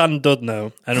in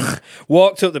Llandudno and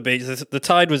walked up the beach. The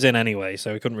tide was in anyway,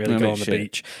 so we couldn't really go on the shit.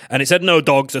 beach. And it said no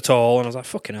dogs at all. And I was like,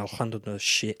 fucking hell, Llandudno's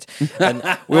shit. And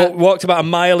we walked about a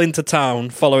mile into town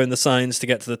following the signs to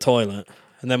get to the toilet.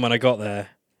 And then when I got there,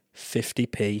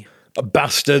 50p.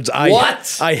 Bastards.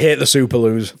 What? I hate the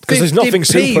Superloos. Because there's nothing 50p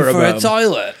super for about a them.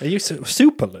 toilet. Are you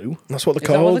Superloo? That's what they're Is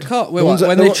that what called. they're called? Wait, The ones what,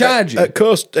 when the they ones charge you? At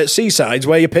coast, at seasides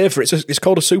where you pay for it, it's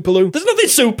called a Superloo. There's nothing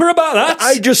super about that.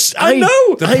 I just... I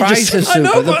know. The I price just- is I super.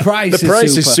 know, The but- price The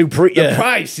price is super, The yeah.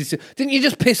 price is Didn't you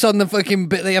just piss on the fucking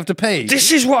bit they have to pay?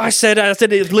 This is what I said. I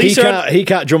said it, He Lisa. he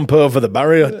can't jump over the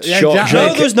barrier. Yeah, Short exactly. No,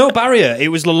 Jake. there was no barrier. It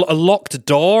was a locked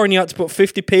door, and you had to put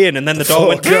 50p in, and then the door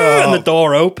went, Fuck off. and the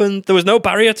door opened. There was no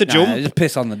barrier to jump. Nah, just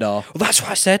piss on the door. Well, that's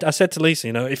what I said. I said to Lisa,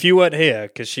 if you weren't here,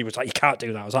 because she was like, you can't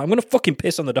do that. I was like, I'm going to fucking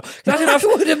piss on the door. 'Cause I didn't have, I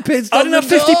wouldn't piss I on didn't have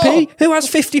the 50p. door. Who has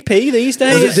 50p these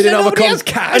days? Did it have a Nobody con- has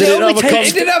cash. did it have a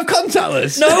It didn't have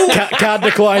contactless. No. Card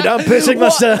declined. I'm pissing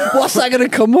myself. What's that going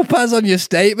to come up as on your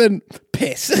statement?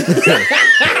 Piss.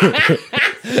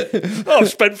 Oh, I've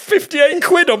spent 58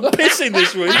 quid on pissing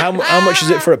this week. How much is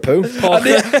it for a poo?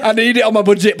 I need it on my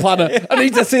budget planner. I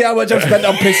need to see how much I've spent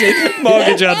on pissing.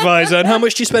 Mortgage advisor. And how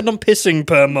much do you spend on pissing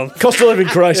per month? Cost of living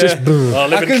crisis. Boom. Oh, I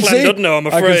live in Llandudno, I'm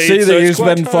afraid. I can see so that you it's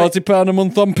quite spend tight. £40 a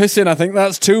month on pissing. I think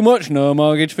that's too much. No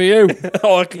mortgage for you.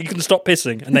 Or you can stop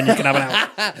pissing, and then you can have an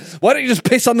hour. Why don't you just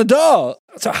piss on the door?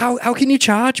 So how can you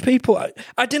charge people?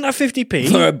 I didn't have 50p.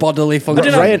 For a bodily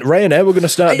function. Ryanair, we're going to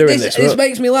start doing this. This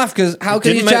makes me laugh because how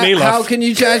can Didn't make me laugh. how can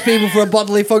you charge people for a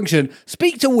bodily function?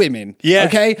 Speak to women. Yeah.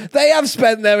 Okay, they have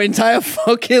spent their entire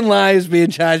fucking lives being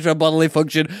charged for a bodily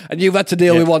function, and you've had to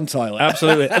deal with one toilet.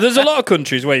 Absolutely. And there's a lot of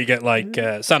countries where you get like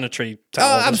sanitary Oh,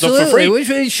 towels and stuff for absolutely.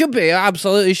 free. Which it should be.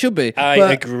 Absolutely should be. I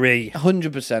But agree.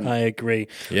 100%. I agree.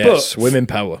 Yes, But women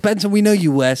power. Benson, we know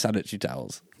you wear sanitary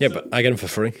towels. Yeah, but I get them for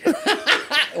free.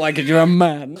 Like if you're a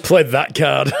man. Play that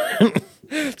card.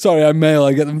 Sorry, I'm male.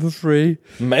 I get them for free.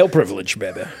 Male privilege,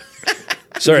 baby.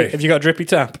 Sorry. have you got a drippy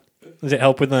tap? Does it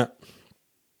help with that?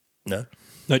 No.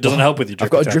 No, it doesn't help with your I've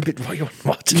drippy got a tap. drippy...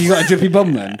 What? You got a drippy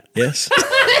bum then? Yes.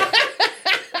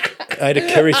 I had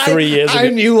a curry 3 years I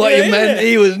ago. knew what you meant.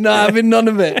 He was not having none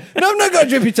of it. No, I've not got a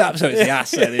drippy tap, so it's the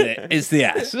ass then, isn't it? It's the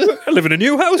ass. I live in a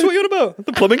new house. What are you on about?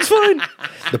 The plumbing's fine.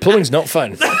 The plumbing's not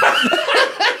fine.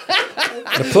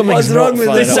 The plumbing's What's not wrong with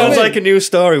fine. this? at Sounds all. like a new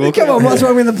story. We'll Come on, what's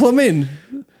wrong with the plumbing?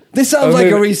 This sounds like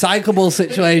a maybe- recyclable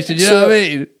situation. You know what I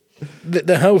mean?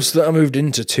 The house that I moved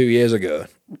into 2 years ago.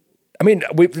 I mean,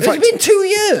 in It's fact, been 2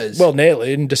 years. well,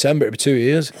 nearly in December it'll be 2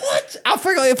 years. what? I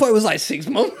forgot. I thought it was like 6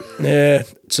 months. Yeah.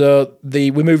 So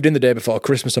we moved in the day before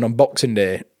Christmas, and on Boxing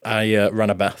Day I ran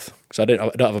a bath because I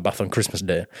don't have a bath on Christmas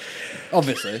Day.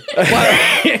 Obviously.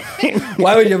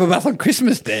 Why would you have a bath on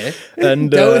Christmas Day? And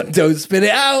Don't spit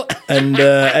it out.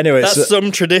 Anyway, That's so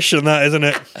some tradition, that isn't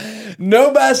it?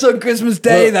 No baths on Christmas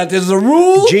Day. That is a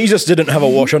rule. Jesus didn't have a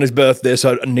wash on his birthday,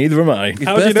 so neither am I. His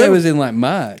How do you birthday know? was in like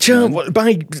March.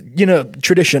 By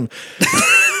tradition.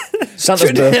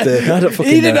 Santa's birthday. I don't fucking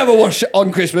He didn't know. have a wash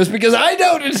on Christmas because I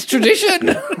don't. It's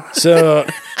tradition. So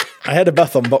I had a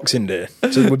bath on Boxing Day.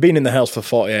 So we've been in the house for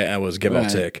 48 hours, give or Right.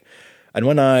 take. And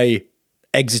when I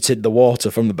exited the water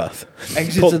from the bath,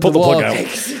 Exited pulled the plug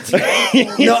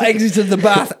out. Not exited the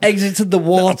bath, exited the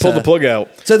water. Pulled the plug out.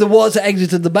 So the water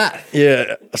exited the bath.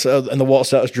 Yeah. So, and the water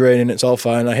starts draining. It's all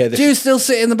fine. I hear this. Do you still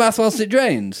sit in the bath whilst it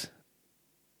drains?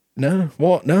 No.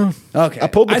 What? No. Okay. I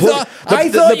pulled the plug. I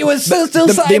thought you were still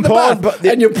sat in the bath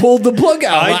and you pulled the plug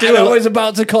out. I do And I it. was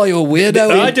about to call you a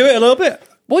weirdo. I do it a little bit.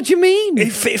 What do you mean?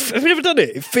 Have you ever done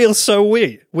it? It feels so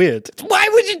weird. Why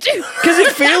would you do? Because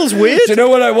it feels weird. Do you know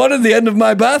what I want at the end of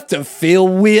my bath? To feel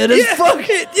weird as fuck.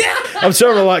 Yeah. I'm so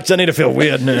relaxed. I need to feel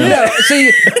weird now. Yeah.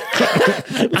 See,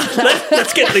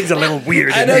 Let's get things a little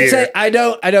weird I in don't here. say I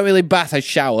don't really bath. I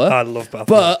shower. I love bath.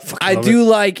 But Fucking I love do it.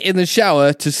 like in the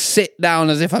shower to sit down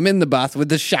as if I'm in the bath with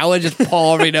the shower just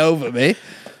pouring over me.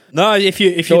 No, if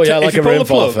you Oh yeah, if like you a pull the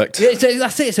rainfall plug, effect. Yeah,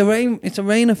 that's it. It's a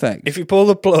rain effect. If you pull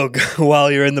the plug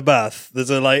while you're in the bath, there's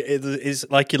a it's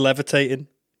like you're levitating.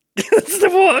 The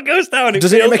water goes down.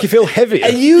 Doesn't it make you feel heavier? Are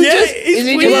you Yeah, just? it's Is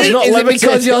it, weird. is it- Not is it levitating.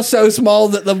 because you're so small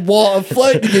that the water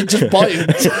floating? You're just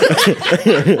buoyant.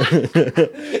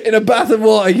 In a bath of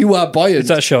water, you are buoyant. Is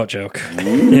that a short joke?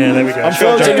 Yeah, there we go. I'm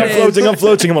Short floating. joke. I'm floating. I'm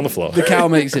floating. I'm on the floor. The cow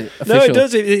makes it official. No, it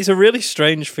does. It's a really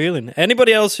strange feeling.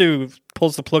 Anybody else who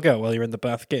pulls the plug out while you're in the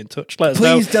bath, get in touch. Let us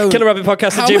Please know. don't.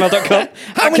 KillerRabbitPodcast@gmail.com.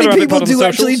 How many people do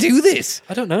actually do this?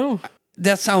 I don't know.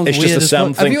 That sounds It's weird. just a as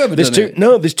Sam fuck. thing. Have you ever there's done two, it?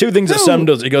 No, there's two things that No. Sam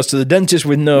does. He goes to the dentist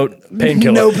with no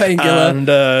painkiller. No painkiller. And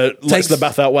lets Takes- the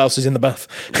bath out whilst he's in the bath.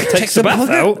 Takes the bath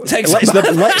out. Takes lets the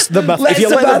the bath. Lets If you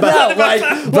the let the bath bath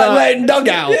out, like letting dog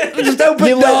out. Just open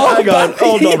You door. let, hang on,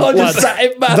 hold on, You're just lad. sat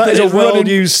in bath That is and a it's running.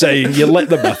 well-used saying. You let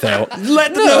the bath out.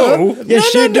 Let No.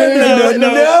 Yes, you do.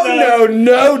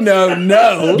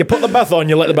 No. You put the bath on.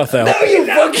 You let the bath out. No, you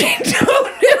fucking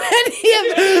don't do any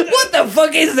of it. What the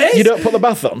fuck is this? You don't put the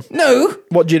bath on. No.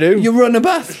 What do you do? You run a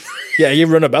bath. Yeah, you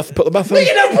run a bath, put the bath on.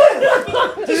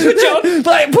 Switch on.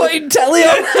 Like putting telly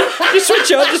on. Just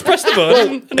switch on. Just press the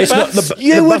button. and It's not bath's-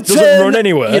 the bath doesn't run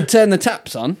anywhere. You'd turn the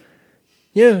taps on.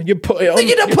 Yeah, you put it on.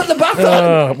 You don't put the bath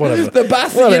on. Whatever. The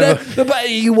bath, Whatever.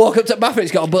 you walk up to the bath and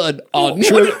it's got a button on.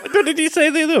 What did he say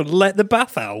the other one? Let the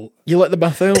bath out. You let the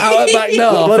bath out. Out at back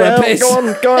door Let for it a out. piss. Go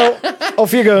on, go out.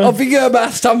 Off you go. Off you go,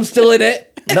 bath. Tom's still in it.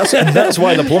 That's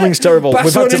why the plumbing's terrible.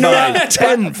 Bath's We've had to running buy around.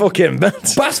 10 fucking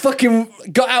baths. Bath's fucking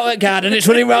got out at garden. It's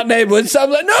running around neighbourhoods. So I'm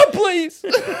like, no, please.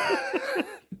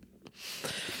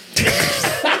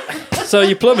 So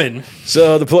you're plumbing.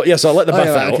 So so I let the bath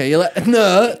Oh, right, out. okay, you let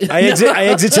no. I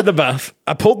exited the bath.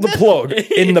 I pulled the plug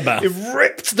in the bath. He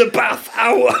ripped the bath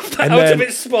out And of then-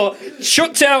 its spot,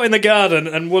 chucked it out in the garden,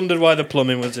 and wondered why the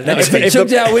plumbing was in If it. the- if Chucked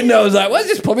the- out window. I was like, why is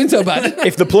this plumbing so bad?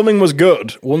 If the plumbing was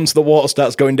good, once the water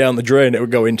starts going down the drain, it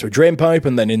would go into a drain pipe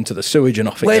and then into the sewage and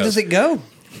off it Where goes. does it go?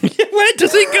 Where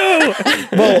does it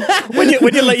go? Well, when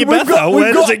you let your bath out,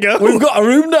 where does it go? We've got a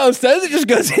room downstairs. It just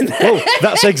goes in there. Well,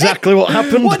 that's exactly what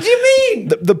happened. What do you mean?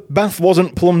 The bath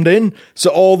wasn't plumbed in,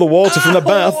 so all the water from the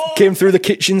bath came through the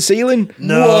kitchen ceiling.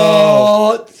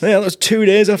 What? Yeah, that was 2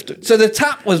 days after. So the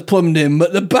tap was plumbed in,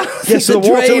 but the bath, Yeah, so the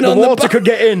drain on water the could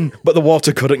get in, but the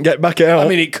water couldn't get back out. I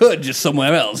mean, it could just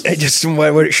somewhere else. it just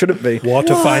somewhere where it shouldn't be.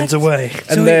 Water finds a way.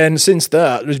 And then since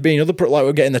that, there's been other like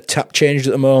we're getting the tap changed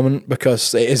at the moment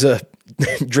because it is a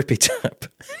drippy tap,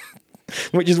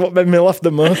 which is what made me laugh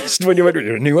the most when you went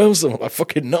to a new house. I'm like,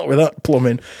 fucking not with that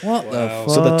plumbing. What the fuck?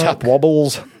 So the tap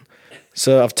wobbles.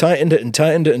 So I've tightened it and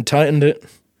tightened it and tightened it,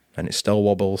 and it still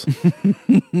wobbles.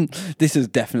 This is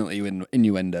definitely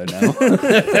innuendo now.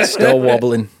 It's still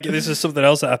wobbling. This is something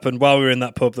else that happened while we were in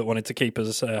that pub that wanted to keep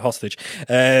us hostage.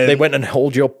 They went and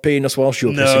hold your penis whilst you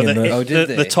were No, pissing in there. Oh, did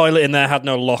the they? toilet in there had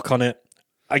no lock on it.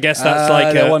 I guess that's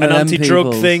like they're one an of them anti-drug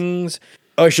peoples. things.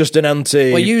 Oh, it's just an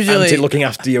anti usually- looking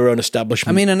after your own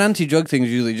establishment. I mean, an anti-drug thing is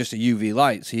usually just a UV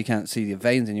light, so you can't see the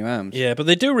veins in your arms. Yeah, but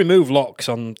they do remove locks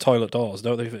on toilet doors,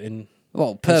 don't they?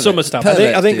 Well, some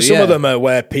establishments. I think do, some yeah. of them are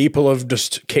where people have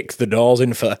just kicked the doors in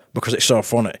because it's so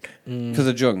funny. because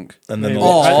they're drunk. And then the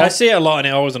Oh. I see it a lot and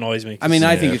it always annoys me. I mean,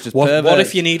 I think it's just What perverts.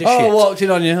 if you need a Oh, shit? walked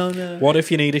in on you. Oh, no. What if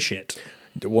you need a shit?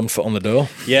 1 foot on the door.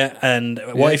 Yeah, and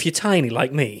what if you're tiny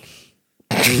like me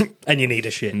and you need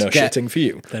a shit? No Get- shitting for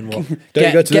you. Then what? Don't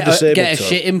you go to the disabled get a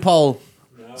toilet? shitting pole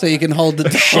so you can hold the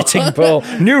door. Shitting pole.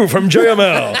 New from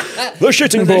JML. The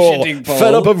shitting The pole. shitting pole.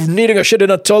 Fed up of needing a shit in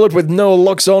a toilet with no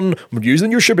locks on. I'm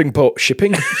using your shipping pole.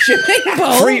 Shipping? Shipping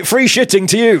pole. free shitting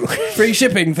to you. Free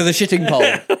shipping for the shitting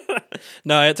pole.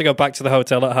 No, I had to go back to the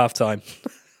hotel at half time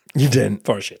You didn't.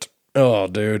 for a shit. Oh,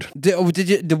 dude.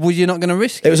 Were you not going to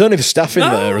risk It it? was only the staff in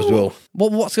there as well.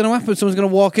 What's going to happen? Someone's going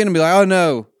to walk in and be like, "Oh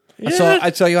no,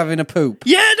 I saw you having a poop.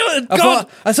 Yeah, no, God.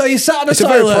 I saw you sat on a It's a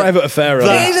toilet. very private affair.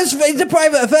 Right? It's a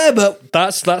private affair, but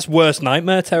That's worst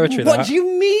nightmare territory. what that. do you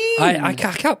mean? I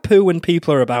can't poo when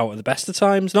people are about at the best of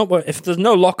times. Not where, if there's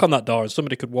no lock on that door and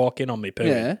somebody could walk in on me pooing.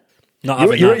 Yeah. Not You're,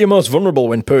 having you're that. at your most vulnerable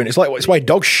when pooing. It's why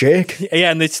dogs shake. Yeah,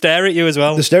 and they stare at you as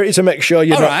well. They stare at you to make sure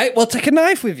you're All not. right, well, take a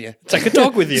knife with you. Take a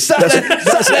dog with you. Sat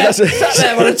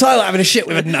there on a toilet having a shit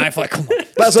with a knife. Like, come on.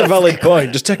 That's a valid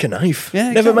point. Just take a knife.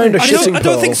 Yeah, Never mind a exactly. shitting I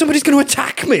don't pole. think somebody's going to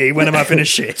attack me when I'm having a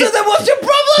shit. So then what's your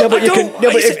problem? Yeah, but, you I can, don't- yeah,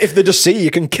 but it's- if they just see you,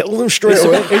 you can kill them straight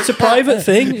away. It's a private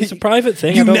thing. It's a private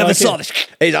thing. You I don't never like saw it.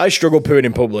 this. I struggle pooing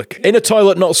in public. In a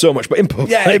toilet, not so much, but in public.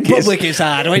 Yeah, in it's- public it's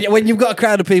hard. When you've got a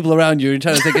crowd of people around you and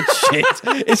trying to take a shit,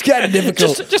 it's kind of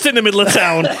difficult. Just in the middle of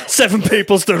town, 7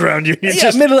 people stood around you. You Yeah,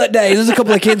 just, middle of the day, there's a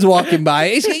couple of kids walking by.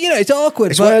 It's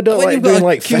awkward. It's but why I don't when like you've got doing, a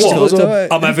like, queue of festivals it's or- all right.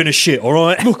 I'm having a shit, all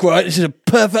right? Look, right, this is a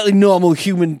perfectly normal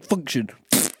human function.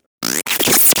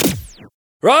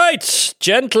 Right,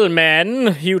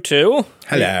 gentlemen, you two.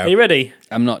 Hello. Are you ready?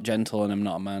 I'm not gentle and I'm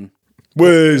not a man.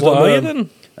 Where's What the are you man? then?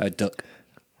 A duck.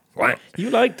 You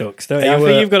like ducks, don't you? Are I you,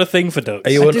 think you've got a thing for ducks.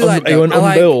 Are you I an, do like are you an duck. I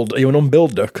like- unbilled? Are you an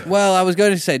unbilled duck? Well, I was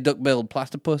going to say duck-billed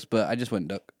platypus, but I just went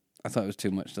duck. I thought it was too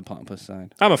much the platypus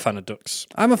side. I'm a fan of ducks.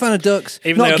 I'm a fan of ducks,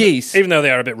 Even not though, geese. Even though they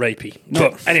are a bit rapey.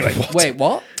 But anyway, Wait,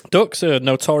 what? ducks are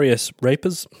notorious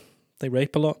rapers. They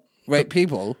rape a lot. Rape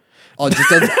people? Or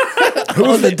just other ducks?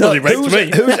 Well, they raped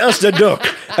me. Who's asked a duck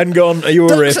and gone, are you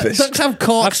a rapist? Ducks have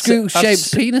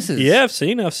corkscrew-shaped penises. Yeah, I've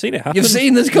seen it happen. You've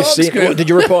seen this You've seen- corkscrew? what, did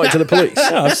you report it to the police?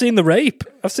 Yeah, I've seen the rape.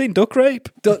 I've seen duck rape.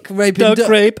 Duck raping Duck duck.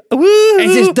 rape. Woo!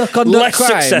 Is this duck on duck Less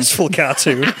crime? successful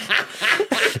cartoon.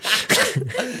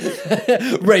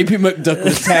 Raping McDuck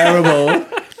was terrible.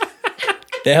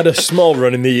 It had a small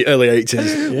run in the early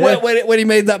 80s. When he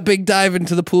made that big dive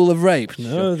into the pool of rape.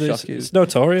 No, Shock you. it's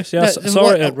notorious. Yeah, I No, saw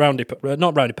what- it at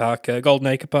not Roundy Park, Golden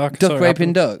Acre Park. I saw Duck it raping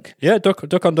happen. duck. Yeah,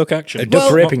 duck on duck action. A duck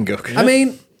Well- raping duck. I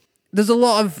mean, there's a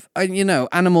lot of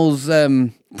animals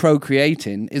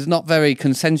procreating is not very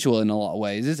consensual in a lot of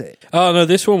ways, is it? Oh no,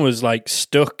 this one was like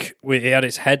stuck. It had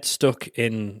its head stuck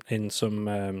in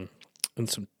some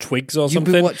twigs or You've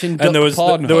something. been watching and there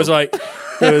Duck was like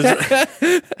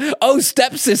Oh,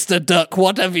 stepsister duck,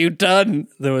 what have you done?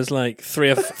 there was like three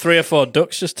or four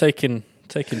ducks just taking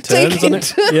turns on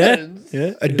it. Yeah.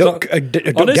 A duck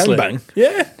Honestly, gangbang.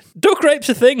 Yeah, duck rape's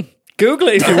a thing. Google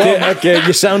it if you want. Okay,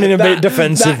 you're sounding a bit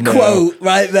defensive That now. quote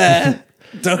right there.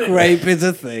 Duck rape is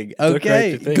a thing.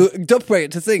 Okay. rape is a thing. Duck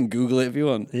rape is a thing. Google it if you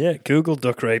want. Yeah, Google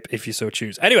duck rape if you so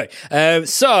choose. Anyway,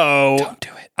 so Don't do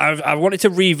it. I wanted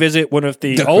to revisit one of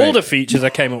the Duck older rape. features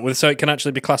I came up with, so it can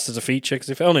actually be classed as a feature. Because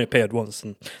if it only appeared once,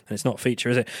 then it's not a feature,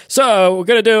 is it? So we're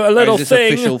going to do a little Is this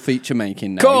thing. official feature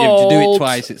making now? You have to do it called-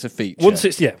 twice, it's a feature. Once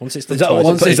it's done Is twice. that,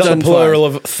 Once is it's that done the plural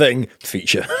of thing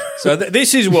feature? So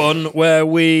this is one where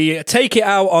we take it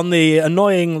out on the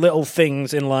annoying little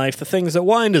things in life, the things that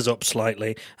wind us up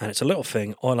slightly, and it's a little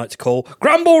thing I like to call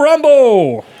Grumble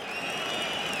Rumble.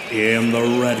 In the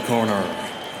red corner,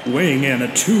 weighing in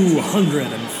at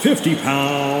 250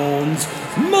 pounds,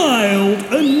 Mild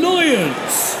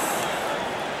Annoyance.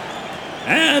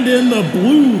 And in the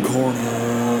blue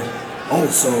corner,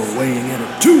 also weighing in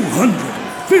at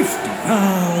 250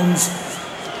 pounds,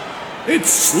 it's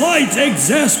Slight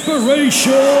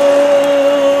Exasperation.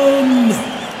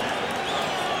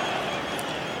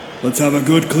 Let's have a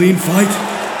good, clean fight.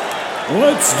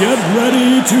 Let's get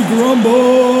ready to grumble.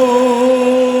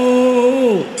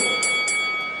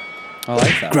 I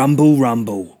like that. Grumble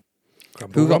rumble.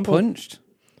 Who got punched?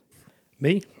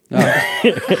 Me.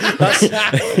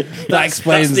 That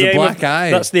explains the aim black of,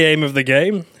 eye. That's the aim of the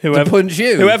game. punch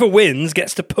you? Whoever wins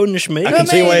gets to punch me. I can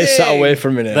see why you sat away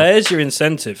from me now. There's your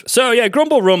incentive. So yeah,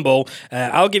 Grumble Rumble.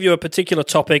 I'll give you a particular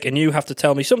topic, and you have to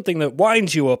tell me something that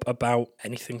winds you up about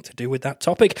anything to do with that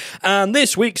topic. And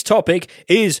this week's topic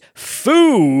is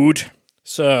food.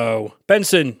 So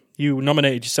Benson, you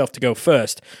nominated yourself to go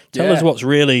first. Tell Yeah. us what's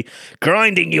really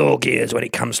grinding your gears when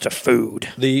it comes to food.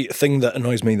 The thing that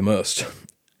annoys me the most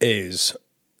is,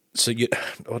 I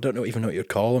don't even know what you'd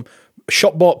call them.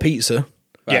 Shop bought pizza.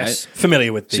 Yes,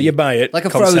 familiar with the So you buy it. like a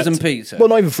concept. frozen pizza. Well,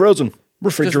 not even frozen.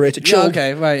 Refrigerated, Yeah, chilled.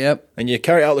 okay, right, yep. And you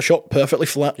carry it out of the shop perfectly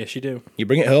flat. Yes, you do. You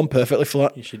bring it home perfectly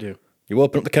flat. Yes, you do. You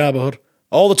open up the cardboard.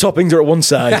 All the toppings are at one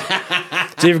side.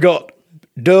 So you've got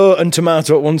dough and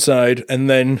tomato at one side, and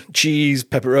then cheese,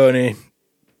 pepperoni.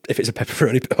 If it's a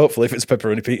pepperoni, hopefully, if it's a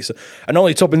pepperoni pizza, and all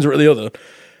your toppings are at the other.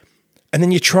 And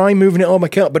then you try moving it all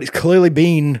back out, but it's clearly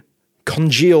been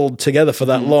congealed together for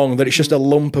that long that it's just a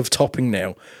lump of topping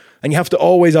now. And you have to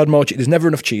always add more cheese. There's never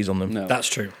enough cheese on them. No. That's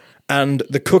true. And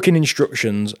the cooking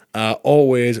instructions are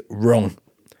always wrong.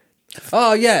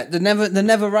 Oh yeah, they're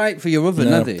never right for your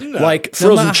oven, are they? Like No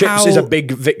frozen matter chips is how- a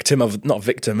big victim of, not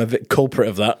victim, culprit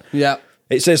of that. Yeah.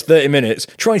 It says 30 minutes.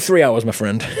 Try 3 hours, my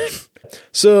friend.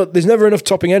 So there's never enough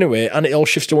topping anyway, and it all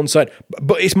shifts to one side.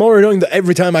 But it's more annoying that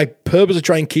every time I purposely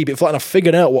try and keep it flat, and I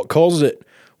figured out what causes it.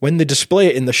 When they display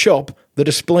it in the shop, they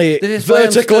display it They display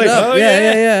 'em vertically. stood up.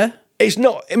 Yeah. It's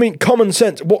not, common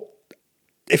sense. What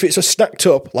if it's a stacked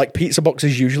up, like pizza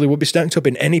boxes usually would be stacked up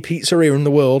in any pizzeria in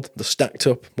the world? They're stacked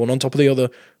up, one on top of the other.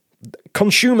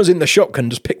 Consumers in the shop can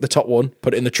just pick the top one,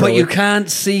 put it in the But trolley. you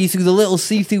can't see through the little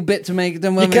see-through bit to make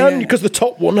them. You can, because the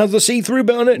top one has the see-through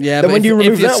bit on it. Yeah, then but when you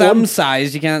remove if you're that Sam one,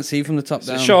 size, you can't see from the top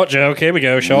down. Short joke. Here we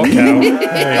go. Short cow.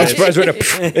 I'm surprised we're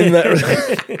in there.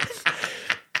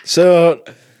 So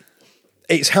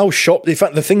it's how shop. In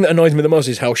fact, the thing that annoys me the most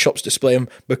is how shops display them,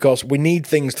 because we need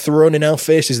things thrown in our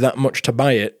faces that much to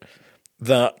buy it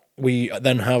that we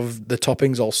then have the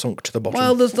toppings all sunk to the bottom.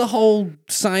 Well, there's the whole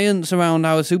science around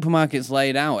how a supermarket's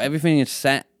laid out. Everything is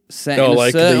set in a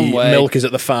like certain the way. milk is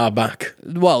at the far back.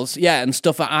 Well, yeah, and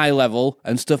stuff at eye level,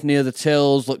 and stuff near the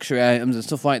tills, luxury items, and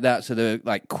stuff like that. So they're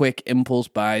like quick impulse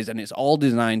buys, and it's all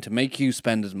designed to make you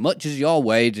spend as much as your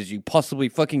wage as you possibly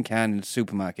fucking can in a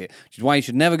supermarket. Which is why you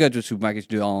should never go to a supermarket to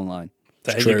do it all online.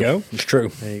 There True. you go. It's true.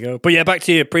 There you go. But yeah, back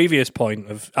to your previous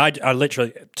point of I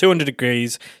literally 200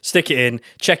 degrees, stick it in,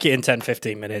 check it in 10,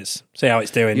 15 minutes, see how it's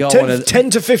doing. You're 10, 10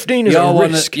 to 15 is a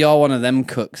risk. You're one of them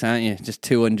cooks, aren't you? Just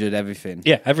 200 everything.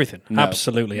 Yeah, everything. No.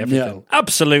 Absolutely everything. No.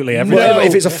 Absolutely everything. Well,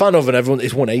 if it's a fan oven, everyone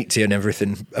it's 180 and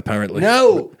everything. Apparently,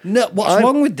 No, what's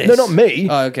wrong with this? No, not me.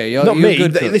 Oh, okay, you're not you're me.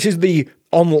 Good cook. This is the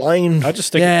online. I just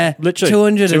stick Yeah, literally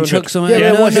 200 and chuck some.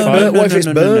 Yeah, no, but what if it's no, burnt? no, What if no, it's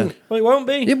no, no, no. burnt? Well, it won't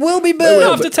be. It will be Well,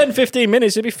 burnt. after 10, 15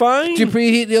 minutes, it'll be fine. Do you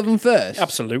preheat the oven first?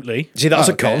 Absolutely. See, that's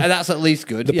Oh, a con. okay. That's at least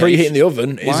good. The Yeah, preheating you the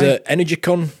oven is Why? a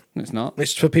Energycon It's not.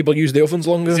 It's for people who use the ovens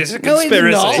longer. It's a No, it's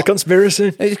conspiracy. not. It's a conspiracy.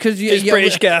 It's because It's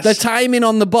British gas. The timing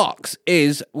on the box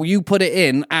is you put it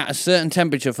in at a certain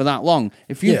temperature for that long.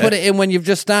 If you Yeah. put it in when you've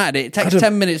just started it takes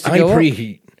 10 minutes to I go up.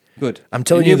 preheat. Good. I'm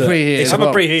telling you that preheat it's as I'm a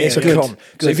well. preheater. It's a Good. con.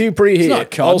 So if you preheat It's not a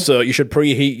it, con. also you should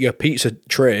preheat your pizza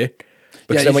tray.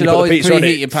 Because Yeah, then when should you put the always pizza on preheat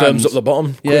it, your it firms pans. up the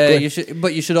bottom Yeah, quickly.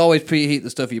 but you should always preheat the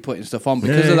stuff you're putting stuff on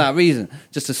because of that reason,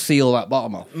 just to seal that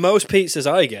bottom off. Most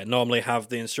pizzas I get normally have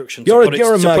the instruction You're to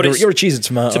you're a cheese and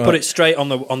tomato. to put it straight on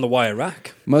the wire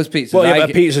rack. Most pizzas, Well, yeah, I but a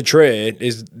get- pizza tray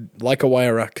is like a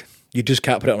wire rack. You just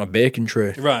can't put it on a baking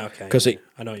tray. Right, okay. Because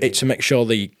I know what you it's to make sure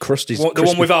the crust is The one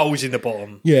crispy. with holes in the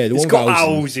bottom. Yeah, the it's one got with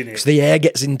holes in it. Because the air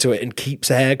gets into it and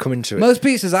keeps air coming to it. most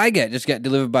pizzas I get just get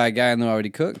delivered by a guy and they're already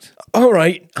cooked. All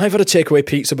right, I've had a takeaway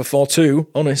pizza before too,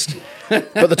 honest.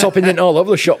 But the topping isn't all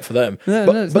over the shop for them. No,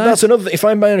 but no, it's but nice. that's another thing. If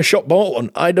I'm buying a shop bought one,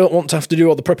 I don't want to have to do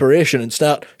all the preparation and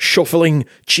start shuffling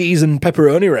cheese and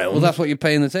pepperoni around. Well, that's what you're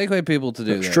paying the takeaway people to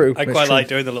do. It's then. true. I it's quite true. like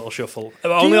doing the little shuffle.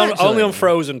 Only actually? on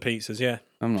frozen pizzas, yeah.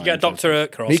 I'm You not get a Dr.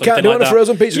 Oetker or You something can't do it like on a that.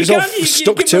 frozen pizza, You it's all can, you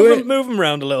stuck can to move it. Them, move them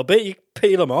around a little bit. You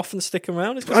peel them off and stick them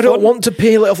around. It's good I don't fun. want to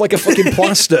peel it off like a fucking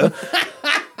plaster.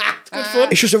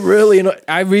 It's just a really.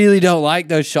 I really don't like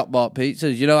those shop bought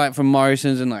pizzas. You know, like from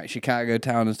Morrison's and like Chicago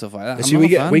Town and stuff like that. See, I'm we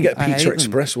not a fan. get I hate Pizza them.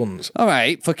 Express ones, All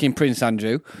right, fucking Prince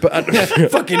Andrew. but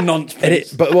Fucking nonsense. and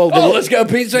it, but well, Oh, let's go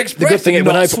Pizza the Express. good thing is and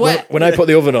when not I sweat. when I put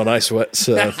the oven on, I sweat.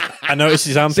 So I noticed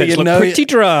his armpits you look know pretty you-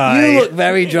 dry. You look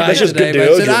very dry That's just today,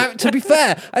 good mate. So deodorant. to be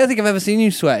fair, I don't think I've ever seen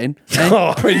you sweating.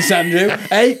 Oh. Prince Andrew.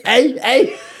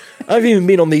 Hey. I've even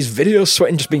been on these videos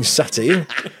sweating, just being sat here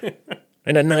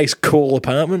in a nice, cool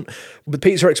apartment. The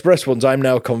Pizza Express ones, I'm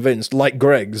now convinced, like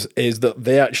Greg's, is that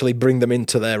they actually bring them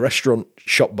into their restaurant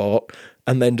shop bought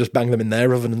and then just bang them in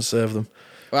their oven and serve them.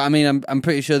 Well, I mean, I'm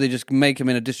pretty sure they just make them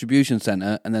in a distribution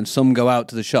centre and then some go out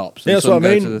to the shops. and Yeah, that's some what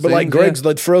I go to mean. the But like things, Greg's,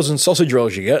 the frozen sausage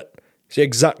rolls you get, it's the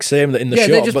exact same that in the yeah,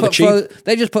 shop, they just but the put cheap.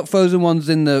 they just put frozen ones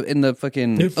in the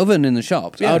fucking oven in the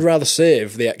shop. Yeah. I'd rather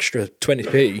save the extra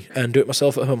 20p and do it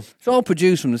myself at home. It's all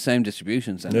produced from the same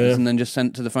distribution centres and then just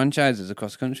sent to the franchises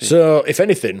across the country. So, if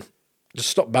anything, just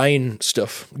stop buying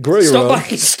stuff. Grow your Stop own.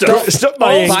 buying stuff. Stop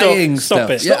buying Stop. buying Stop stuff.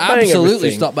 it. Yeah, Stop buying absolutely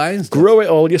everything. stop buying stuff. Grow it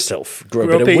all yourself. Grow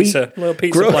Grow a bit pizza. of wheat. Little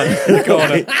pizza Grow- plant in the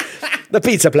corner. The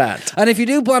pizza plant. And if you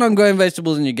do plan on growing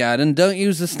vegetables in your garden, don't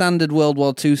use the standard World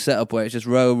War II setup where it's just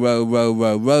row.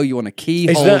 You want a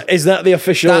keyhole. Is that the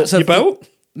official? That's a Your boat?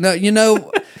 No, you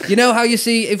know how you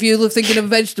see if you're thinking of a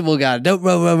vegetable garden, don't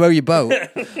row your boat.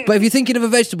 But if you're thinking of a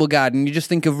vegetable garden, you just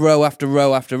think of row after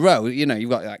row after row. You know, you've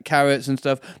got like carrots and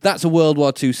stuff. That's a World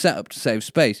War II setup to save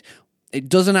space. It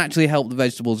doesn't actually help the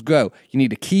vegetables grow. You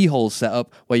need a keyhole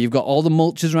setup where you've got all the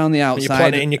mulches around the you outside.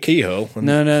 plant it in your keyhole. And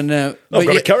No. I've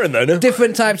got a carrot in there now.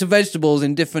 Different types of vegetables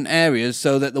in different areas,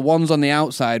 so that the ones on the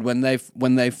outside, when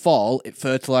they fall, it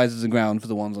fertilizes the ground for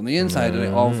the ones on the inside, and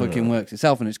it all fucking works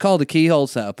itself. And it's called a keyhole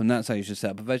setup, and that's how you should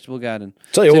set up a vegetable garden.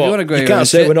 Tell you So if what, wanna grow you your can't own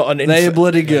say shit, we're not an they're infant-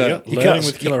 bloody good. You Learning can't.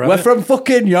 with Killer We're Rabbit. from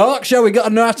fucking Yorkshire. We got to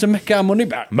know how to make our money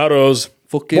back. Marrows.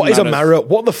 Fucking What is a marrows. marrow?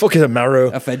 What the fuck is a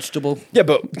marrow? A vegetable. Yeah,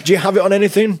 but do you have it on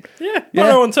anything? Yeah,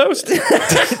 marrow on toast. Do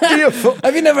you?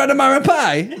 Have you never had a marrow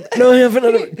pie? No, I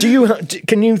haven't. Do you?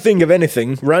 Can you think of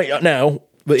anything right now?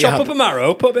 That you Chop have? up a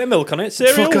marrow, put a bit of milk on it,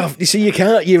 cereal. Fuck off. You see, you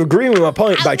can't. You're agreeing with my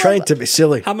point by trying to be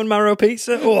silly. Ham and marrow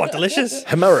pizza. Oh, delicious.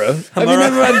 A marrow? Have you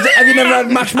never had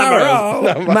mashed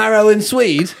marrow? Marrow and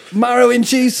Swede? Marrow in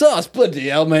cheese sauce? Bloody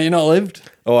hell, mate, you're not lived.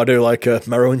 Oh, I do like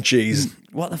marrow and cheese.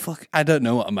 What the fuck? I don't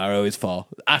know what a marrow is for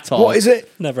at all. What is it?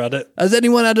 Never had it. Has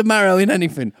anyone had a marrow in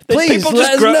anything? Please People let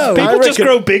just us grow, know. People I just reckon-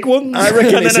 grow big ones. I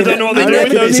reckon and it's then I in don't know what it. they do I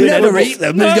with reckon those. it's You in never it. eat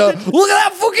them. Just go, look at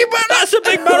that fucking marrow. That's a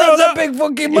big marrow. That's a big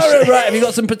fucking marrow. Right, have you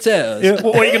got some potatoes? Yeah,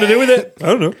 what are you going to do with it? I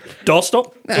don't know.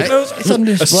 Doorstop. It's on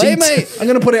display, seat. mate. I'm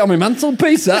going to put it on my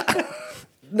mantelpiece. That.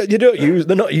 No, you don't use.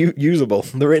 They're not usable.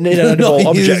 They're an not inedible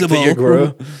object that you usable.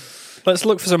 grow. Let's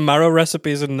look for some marrow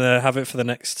recipes and have it for the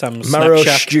next time. Marrow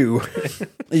Snack Shack. stew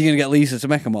Are you going to get Lisa to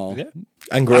make them all? Yeah.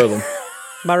 and grow them.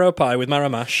 Marrow pie with marrow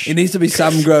mash. It needs to be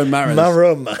Sam-grown marrows.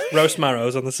 Marrow. man. Roast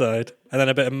marrows on the side. And then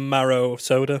a bit of marrow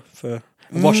soda for...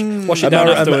 Wash it A down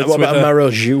marrow, afterwards what with about a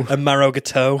marrow jus? a marrow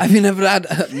gâteau. Have you never had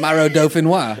marrow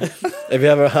dauphinois? Have you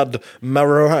ever had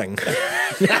marrow hang?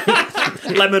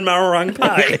 Lemon meringue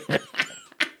pie.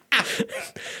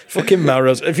 Fucking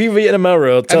marrows. If you've eaten a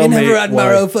marrow, tell Have you me never had why.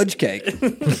 marrow fudge cake?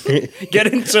 Get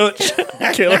in touch.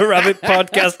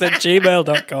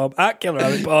 KillerRabbitPodcast@gmail.com at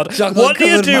KillerRabbitPod. Chocolate What do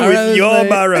you covered do marrows, with your mate.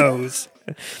 marrows?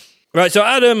 Right, so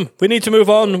Adam, we need to move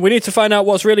on. We need to find out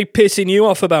what's really pissing you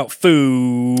off about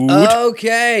food.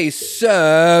 Okay,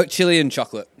 so chili and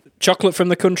chocolate. chocolate from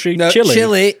the country No, Chile.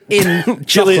 chili in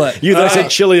Chili. chocolate. You guys said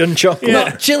chili and chocolate.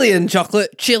 Not chili in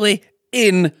chocolate, chili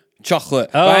in chocolate.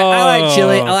 Oh. Right? I like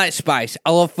chili, I like spice.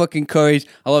 I love fucking curries,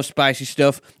 I love spicy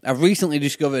stuff. I've recently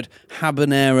discovered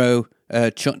habanero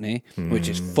chutney, which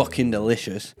is fucking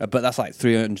delicious. But that's like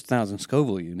 300,000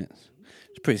 Scoville units.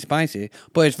 It's pretty spicy,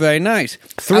 but it's very nice.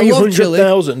 I love chili.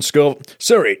 300,000 Scoville.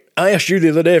 Sorry, I asked you the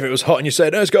other day if it was hot and you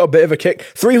said, oh, it's got a bit of a kick.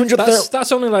 300,000.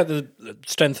 That's only like the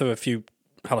strength of a few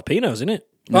jalapenos, isn't it?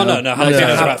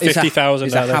 Jalapenos about 50,000.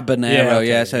 It's a habanero,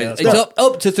 okay. So that's it's not-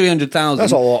 up to 300,000.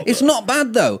 That's a lot. It's not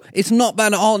bad though. It's not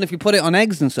bad at all. And if you put it on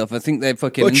eggs and stuff, I think they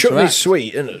fucking Well, chutney's interact.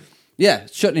 sweet, isn't it? Yeah,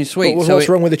 chutney's sweet. But so what's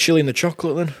it- wrong with the chili and the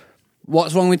chocolate then?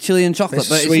 What's wrong with chili and chocolate? It's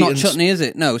But it's sweet not and chutney, is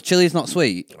it? No, chili's not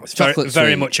sweet. It's Chocolate's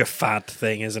very sweet. much a fad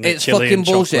thing, isn't it? It's Chili fucking and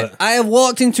bullshit. chocolate. I have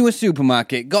walked into a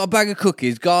supermarket, got a bag of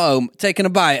cookies, got home, taken a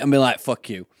bite, and been like, "Fuck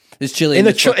you." There's chili In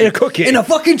this a cookie? in a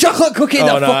fucking chocolate cookie. Oh,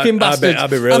 That no, fucking I'd be- bastard. I'd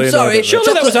be really I'm sorry. annoyed at that.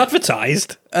 Surely that was chocolate-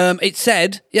 advertised. It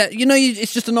said, yeah,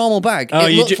 it's just a normal bag. Oh,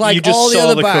 it you, looks like you just all the saw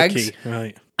other the bags, cookie.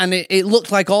 Right. and it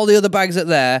looked like all the other bags are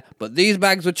there, but these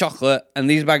bags were chocolate, and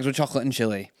these bags were chocolate and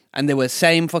chili. And they were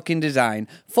same fucking design.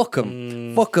 Fuck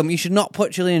them. Fuck them. You should not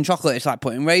put chili in chocolate. It's like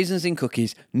putting raisins in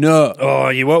cookies. No. Oh,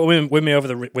 you won't win me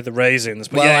over with the raisins.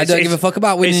 But Well, yeah, I don't give a fuck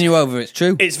about winning you over. It's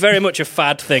true. It's very much a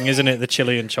fad thing, isn't it? The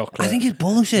chili and chocolate. I think it's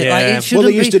bullshit. Yeah. Like, it Well, shouldn't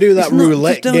Well, they used be- to do that it's not-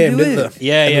 roulette just don't game, do didn't it. they?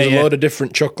 Yeah, and there was yeah. a load of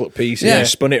different chocolate pieces. Yeah. You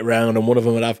spun it round, and one of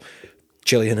them would have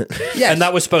chili in it. Yes. And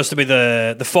that was supposed to be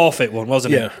the forfeit one,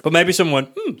 wasn't Yeah. it? But maybe someone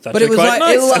went, that's But it was quite like-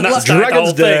 nice. it was and like- that's the Dragon's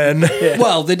whole thing. Den.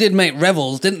 Well, they did make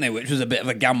Revels, didn't they? Which was a bit of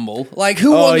a gamble. Like,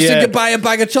 who Oh, wants yeah. to buy a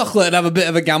bag of chocolate and have a bit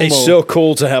of a gamble? It's so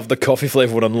cool to have the coffee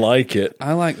flavour one and like it.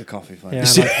 I like the coffee flavour.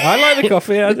 Yeah, I like the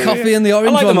coffee. I The do, coffee yeah. and the orange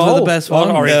I like them ones are the all. best Oh,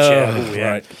 ones. Orange, yeah. Oh, Ooh, yeah.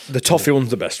 right. The toffee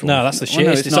one's the best one. No, that's the Well,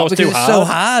 no, shit. it's not always because too it's hard. so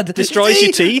hard. Destroys See-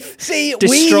 your teeth. See,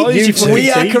 Destroys your fucking we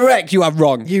are teeth. correct. You are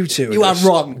wrong. You two are You are just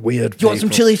wrong. weird Do you want some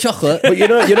people. chili chocolate? But you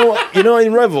know what? You know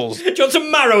in Revels, Do you want some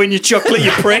marrow in your chocolate,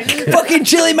 you prick? Fucking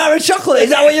chili marrow chocolate. Is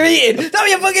that what you're eating? Is that what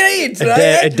you're fucking eating tonight?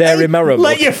 a dairy marrow.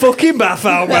 Let book. your fucking bath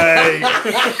out, mate.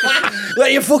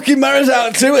 Let your fucking marrows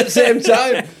out too at the same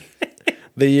time.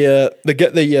 They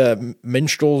get the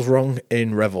minstrels wrong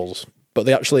in Revels, but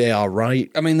they actually are right.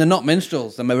 I mean, they're not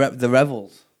minstrels. They're the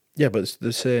Revels. Yeah, but it's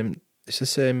the same. It's the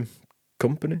same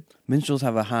company. Minstrels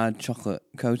have a hard chocolate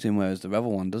coating, whereas the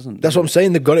Revel one doesn't. That's what I'm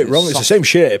saying. They've got it wrong. It's the soft. same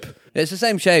shape. It's the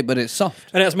same shape, but it's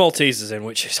soft. And it has Maltesers in,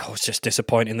 which is always just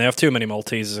disappointing. They have too many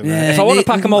Maltesers in Yeah, there. If I want a they-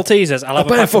 pack of Maltesers, I'll have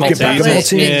buy a a pack of fucking pack of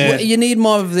Maltesers. Maltesers. Yeah. You need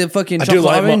more of the fucking I chocolate do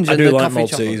like. orange I and do the like coffee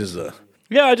chocolate. Maltesers though.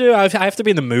 Yeah, I do. I have to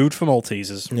be in the mood for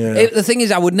Maltesers. Yeah. The thing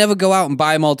is, I would never go out and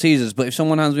buy Maltesers, but if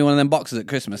someone hands me one of them boxes at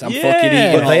Christmas, I'm Yeah. fucking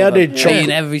eating But they all of added them. chocolate.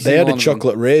 Eating every They single added one of them.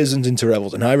 chocolate raisins into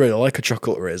Revels, and I really like a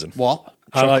chocolate raisin. What?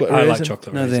 I like raisin.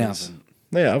 chocolate No, they raisins. haven't.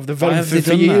 They have. They've Why had have them they for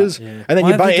done that? years. Yeah. And then Why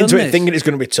you have bite they into done it this? thinking it's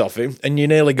going to be toffee, and you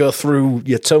nearly go through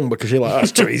your tongue because you're like, oh,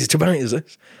 it's too easy to bite, is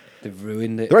this? They've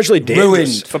ruined it. They're actually dangerous.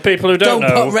 ruined. For people who Don't don't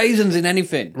know, put raisins in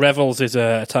anything. Revels is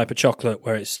a type of chocolate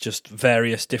where it's just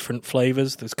various different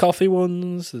flavours. There's coffee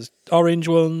ones, there's orange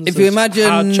ones. If you there's hard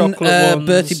imagine chocolate ones.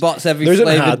 Bertie Bott's every There isn't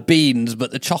flavoured hard- beans,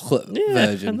 but the chocolate Yeah,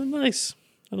 version. and they're nice.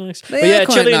 They're nice. They But are yeah,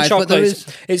 quite chili nice, and but there chocolate. is-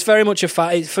 It's very much a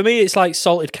fat. For me, it's like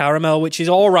salted caramel, which is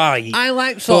all right. I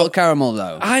like salted caramel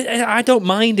though. I don't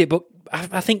mind it, but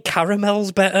I think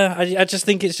caramel's better. I just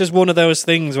think it's just one of those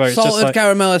things where it's Salted just like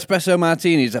caramel espresso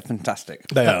martinis are fantastic.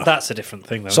 They are. that's a different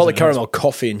thing, though. Salted isn't it? caramel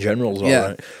coffee in general is all Yeah,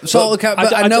 right. salted caramel.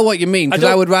 But I know what you mean because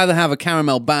don't- I would rather have a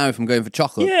caramel bar if I'm going for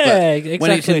chocolate. Yeah, but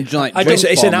when it's in exactly. like I But it's,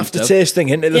 drink it's an form and stuff- aftertaste thing,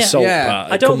 isn't it? The Yeah. salt Yeah.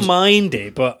 part. I It don't comes- mind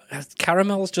it, but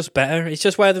caramel's just better. It's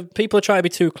just where the people are trying to be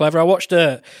too clever. I watched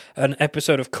an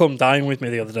episode of Come Dine With Me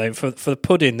the other day. For the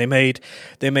pudding, they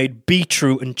made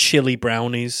beetroot and chili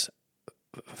brownies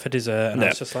for dessert, and I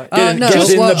was just like, No,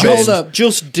 Get in well, the hold bin. up.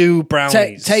 just do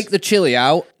brownies. Take the chili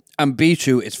out, and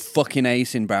beetroot is fucking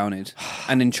ace in brownies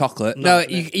and in chocolate. No,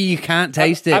 you can't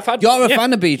taste it. I've had- You're a yeah.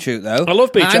 fan of beetroot, though. I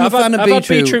love beetroot. I'm I've a fan had, of I've had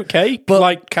beetroot. beetroot cake, but-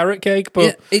 like carrot cake,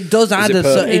 but It does add it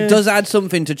perfect? it does add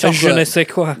something to je ne chocolate. sais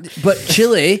quoi. But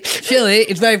chili,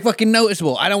 it's very fucking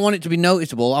noticeable. I don't want it to be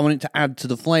noticeable. I want it to add to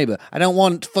the flavour. I don't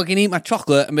want to fucking eat my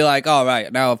chocolate and be like, all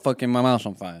right, now fucking my mouth's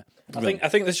on fire. I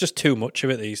think there's just too much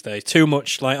of it these days. Too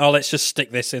much, like, oh, let's just stick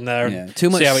this in there and Too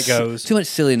much. see how it goes. Too much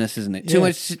silliness, isn't it? Too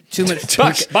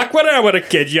much. Back when I was a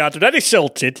kid, you had any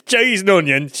salted cheese and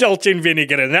onion, salt and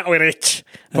vinegar, and that was it.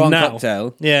 And Prawn now-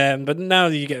 cocktail. Yeah, but now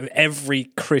you get every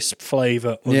crisp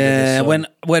flavour. under the Yeah, sun.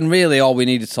 when really all we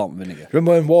need is salt and vinegar.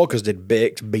 Remember when Walkers did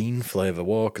baked bean flavour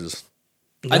Walkers?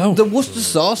 No. The Worcester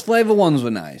sauce flavour ones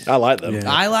were nice. I like them.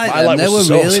 I like them. They were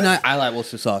Worcester really sauce. nice. I like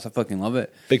Worcester sauce. I fucking love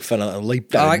it. Big fan of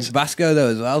Leap I like Downs. Tabasco though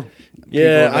as well.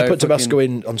 Yeah, People are I put very Tabasco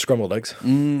in on scrambled eggs.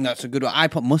 That's a good one. I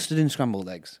put mustard in scrambled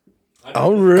eggs.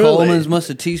 Oh, really? Coleman's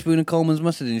mustard, teaspoon of Coleman's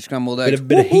mustard in scrambled eggs.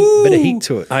 Bit of heat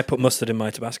to it. I put mustard in my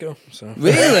Tabasco. So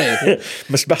Really?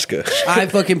 Tabasco. I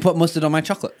fucking put mustard on my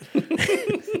chocolate.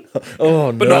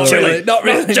 Oh, no. but not chili. Not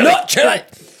really. Not chili.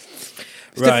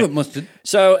 It's Right. different mustard.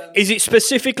 So, is it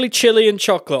specifically chili and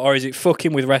chocolate, or is it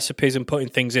fucking with recipes and putting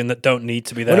things in that don't need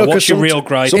to be there? Well, no, What's 'cause your some- real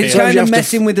gripe sometimes It's here? you kind of have to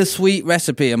messing with a sweet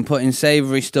recipe and putting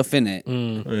savoury stuff in it.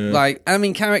 Like, I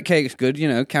mean, carrot cake's good,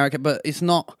 carrot cake, but it's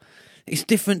not. It's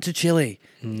different to chili.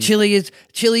 Chili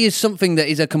is something that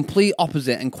is a complete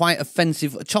opposite and quite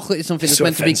offensive. Chocolate is something that's So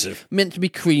meant offensive. to be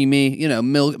creamy.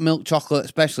 Milk chocolate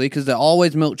especially because they're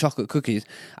always milk chocolate cookies.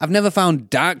 I've never found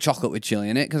dark chocolate with chili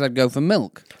in it because I'd go for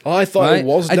milk. Oh, I thought it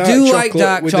was dark I do chocolate like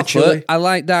dark with the chili. chocolate. I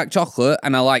like dark chocolate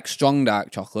and I like strong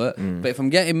dark chocolate. But if I'm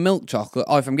getting milk chocolate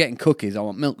or if I'm getting cookies, I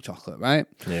want milk chocolate, right?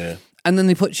 Yeah. And then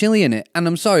they put chili in it. And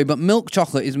I'm sorry, but milk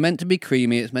chocolate is meant to be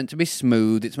creamy. It's meant to be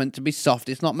smooth. It's meant to be soft.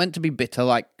 It's not meant to be bitter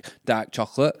like dark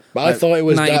chocolate. But like I thought it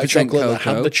was dark 90% chocolate that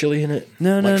cocoa. had the chili in it.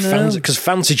 No. Because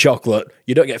fancy chocolate,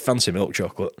 you don't get fancy milk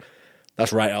chocolate.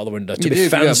 That's right out the window. To You be do,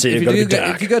 fancy, you've got to be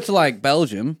dark. If you go to like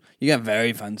Belgium, you get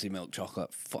very fancy milk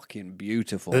chocolate. Fucking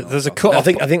beautiful. milk There's a chocolate.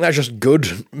 cut I think that's just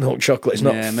good milk chocolate. It's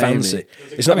not Yeah, maybe. fancy.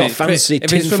 It's not got it's pretty- fancy if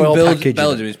it's from tinfoil packaging.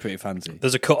 Belgium, it's pretty fancy.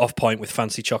 There's a cut-off point with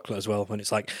fancy chocolate as well, when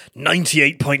it's like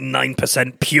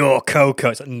 98.9% pure cocoa.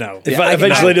 It's like, no.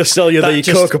 Eventually they'll sell you That the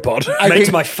just Cocoa Pod.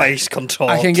 makes my face contort.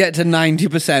 I can get to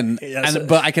 90%, Yes.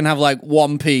 but I can have like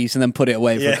one piece and then put it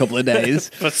away for a couple of days.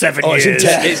 for 7 Oh, it's years.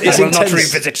 intense. It's I will not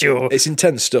intense. revisit you. It's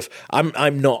intense stuff.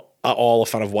 I'm not at all a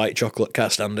fan of white chocolate.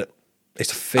 Can't stand it.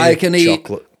 It's a fake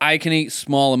chocolate. I can eat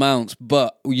small amounts,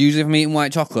 but usually if I'm eating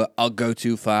white chocolate, I'll go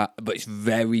too far. But it's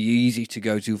very easy to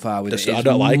go too far with it. I It's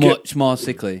don't like it. much more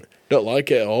sickly. Don't like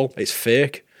it at all. It's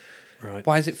fake.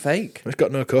 Why is it fake? It's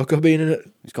got no cocoa bean in it.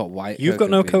 It's got white. You've got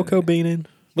no bean in it. cocoa bean in?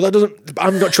 Well, that doesn't.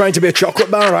 I'm not trying to be a chocolate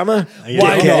bar, am I?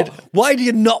 Why Dickhead. not? Why do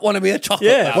you not want to be a chocolate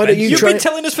Yeah. bar? Why don't you You've try- been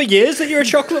telling us for years that you're a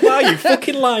chocolate bar, you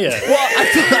fucking liar.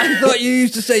 I thought you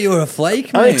used to say you were a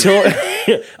flake, I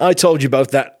mate. I told you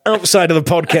about that outside of the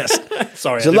podcast.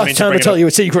 Sorry, It's the last time I tell you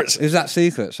a secret. Is that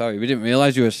secret? Sorry, we didn't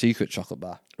realise you were a secret chocolate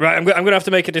bar. Right, I'm going to have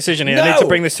to make a decision here. I need No. to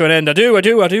bring this to an end. I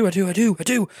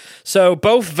do. So,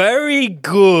 both very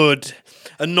good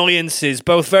annoyances,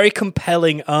 both very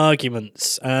compelling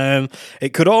arguments.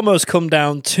 It could almost come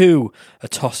down to a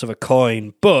toss of a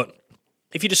coin, but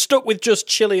if you'd have stuck with just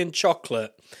chili and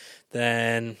chocolate,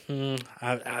 then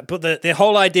but the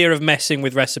whole idea of messing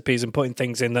with recipes and putting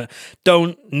things in that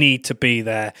don't need to be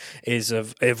there is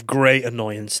of great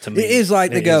annoyance to me. It is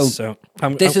like they It go, is, so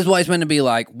this is what it's meant to be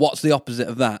like. What's the opposite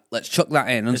of that? Let's chuck that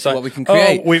in and see like, what we can oh,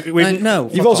 create. we've- Like, no,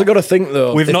 You've also got to think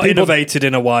though. We've if not people- innovated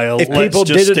in a while. if Let's people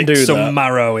just didn't stick do some that-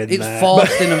 marrow in It's there.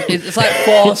 forced. It's like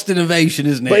forced innovation,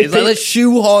 isn't it? But if It's like pe- let's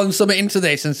shoehorn something into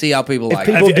this and see how people like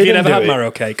people- it. Have you didn't never do had it.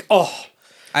 marrow cake? Oh,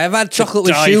 I have had chocolate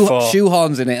with die for.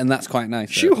 shoehorns in it, and that's quite nice.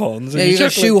 though. Shoehorns in Yeah, your you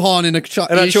got chocolate? shoehorn in a An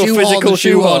chocolate. actual physical shoehorn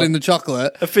shoehorn. in the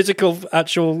chocolate. a physical,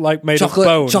 actual, like made of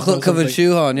bone. Chocolate or covered something.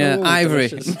 shoehorn, yeah, Ooh, ivory.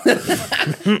 delicious.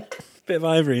 Bit of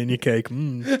ivory in your cake.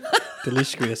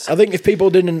 Delicious. I think if people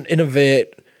didn't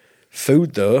innovate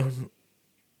food though,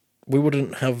 we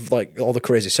wouldn't have like all the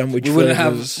crazy sandwich. We wouldn't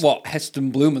have flavours. what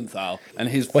Heston Blumenthal and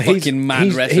his Well, he's- fucking mad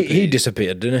he's- recipe. He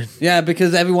disappeared, didn't he? Yeah,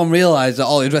 because everyone realised that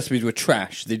all his recipes were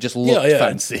trash. They just looked Yeah.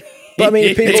 fancy. But I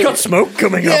mean, people. It's got smoke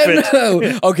coming off Yeah, it.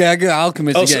 no. Okay, I get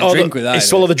alchemist to get a drink with that. He in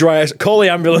swallowed it. the dry ice. Call the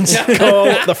ambulance. Call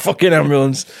the fucking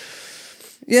ambulance.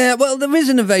 Yeah, well, there is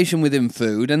innovation within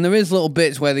food, and there is little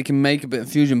bits where they can make a bit of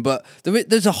fusion, but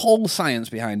there's a whole science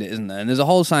behind it, isn't there? And there's a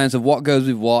whole science of what goes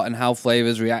with what and how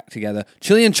flavours react together.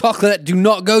 Chili and chocolate do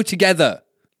not go together.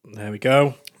 There we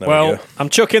go. we Well, go. I'm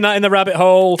chucking that in the rabbit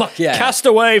hole. Fuck yeah. Cast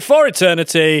away for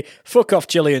eternity. Fuck off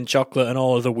chili and chocolate and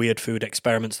all of the weird food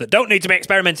experiments that don't need to be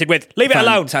experimented with. Leave it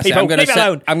alone, Fantastic. people. Leave it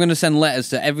alone. I'm going to send letters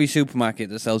to every supermarket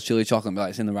that sells chili chocolate and be like,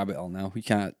 it's in the rabbit hole now. You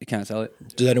can't sell it.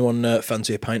 Does anyone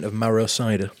fancy a pint of marrow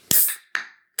cider?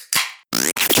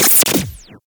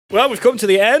 Well, we've come to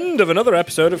the end of another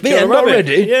episode of The Killer end Rabbit.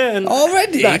 already? Yeah, and,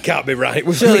 Already? That can't be right.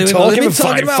 We've Surely been we've talking only been for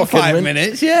talking about fucking 5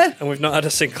 minutes, yeah? and we've not had a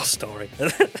single story.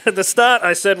 At the start,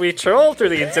 I said we troll through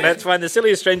the internet to find the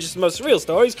silliest, strangest, and most surreal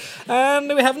stories,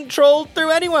 and we haven't trolled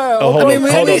through anywhere. Oh, hold on,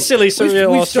 any hold on. silly, surreal,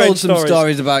 or We've strange told some stories.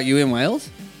 stories about you in Wales.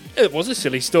 It was a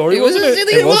silly story, It was wasn't a it?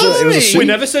 silly It was a story. silly- We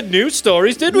never said news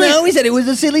stories, did we? No, we said it was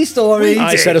a silly story.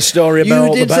 I said a story You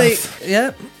about the did bath. say,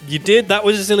 yeah. You did. That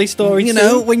was a silly story. You too.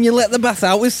 know, when you let the bath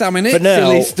out with Sam in it, For now-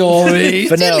 silly story.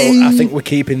 For now, Silly. I think we're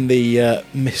keeping the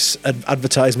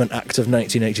Misadvertisement Act of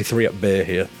 1983 at bay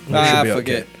here. We should be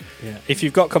forget. okay. Yeah. If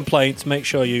you've got complaints, make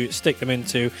sure you stick them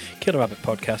into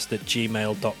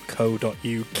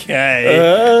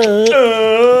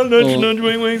killerrabbitpodcast@gmail.co.uk. Nudge, nudge,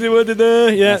 wink, wink, see what I did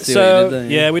there. Yeah, I see what you so, did there,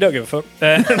 yeah. we don't give a fuck.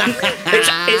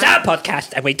 It's our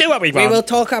podcast and we do what we We want. will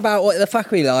talk about what the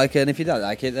fuck we like, and if you don't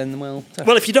like it, then we'll...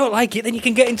 Well, if you don't like it, then you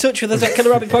can get in touch with us at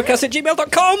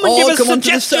killerrabbitpodcast@gmail.com and Or give us come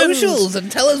onto the suggestions. socials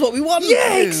and tell us what we want. Yeah,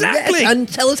 to. exactly. Yes, and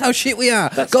tell us how shit we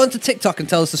are. Go onto TikTok and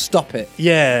tell us to stop it.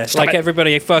 Yeah, Stop like it.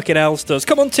 everybody fucking else does.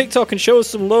 Come on TikTok and show us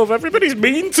some love. Everybody's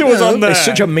mean to us on there. It's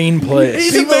such a mean place.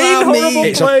 It's a People mean, are horrible mean.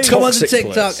 It's a place. Come onto Toxic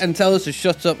TikTok place. and tell us to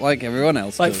shut up like everyone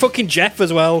else Like does. fucking Jeff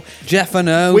as well. Jeff, I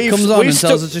know, comes on and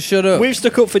tells us to shut up. We've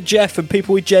stuck up for Jeff and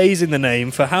people with J's in the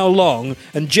name for how long?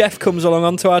 And Jeff comes along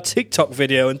onto our TikTok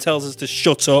video and tells us to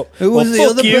shut up. Who was the fuck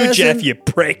other you, person? Jeff, you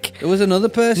prick. There was another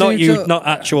person. Not who you, took- not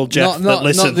actual Jeff Not- that not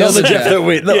listens. the other Not the Jeff that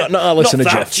we, not our listener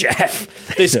not Jeff. that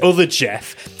Jeff. This other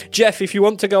Jeff. Jeff, if you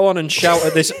want to go on and shout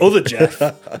at this other Jeff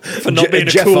for not being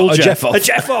a Jeff cool off- a Jeff. Jeff off. A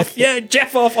Jeff off. Yeah,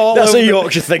 Jeff off all That's over. a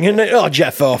Yorkshire thing, isn't it? Oh,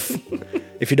 Jeff off.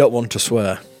 If you don't want to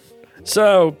swear.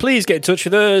 So please get in touch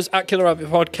with us at Killer Rabbit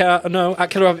Podcast. No, at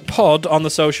Killer Rabbit Pod on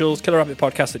the socials.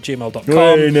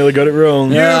 KillerRabbitPodcast@gmail.com. Hey, nearly got it wrong.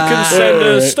 You can send us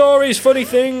Alright. stories, funny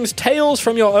things, tales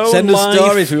from your own Send us life.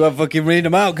 stories. We won't fucking read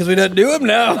them out because we don't do them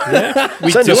now.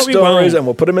 We Send do us what we stories want. and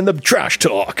we'll put them in the trash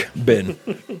talk bin.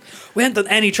 We haven't done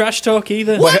any trash talk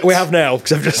either. We have now,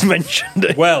 because I've just mentioned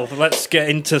it. Well, let's get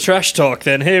into trash talk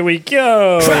then. Here we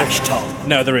go. Trash talk.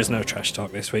 No, there is no trash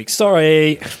talk this week.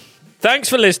 Sorry. Thanks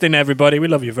for listening, everybody. We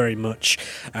love you very much.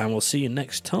 And we'll see you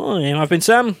next time. I've been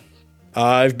Sam.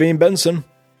 I've been Benson.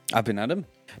 I've been Adam.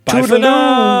 Bye for Toodaloo.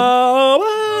 now. Bye.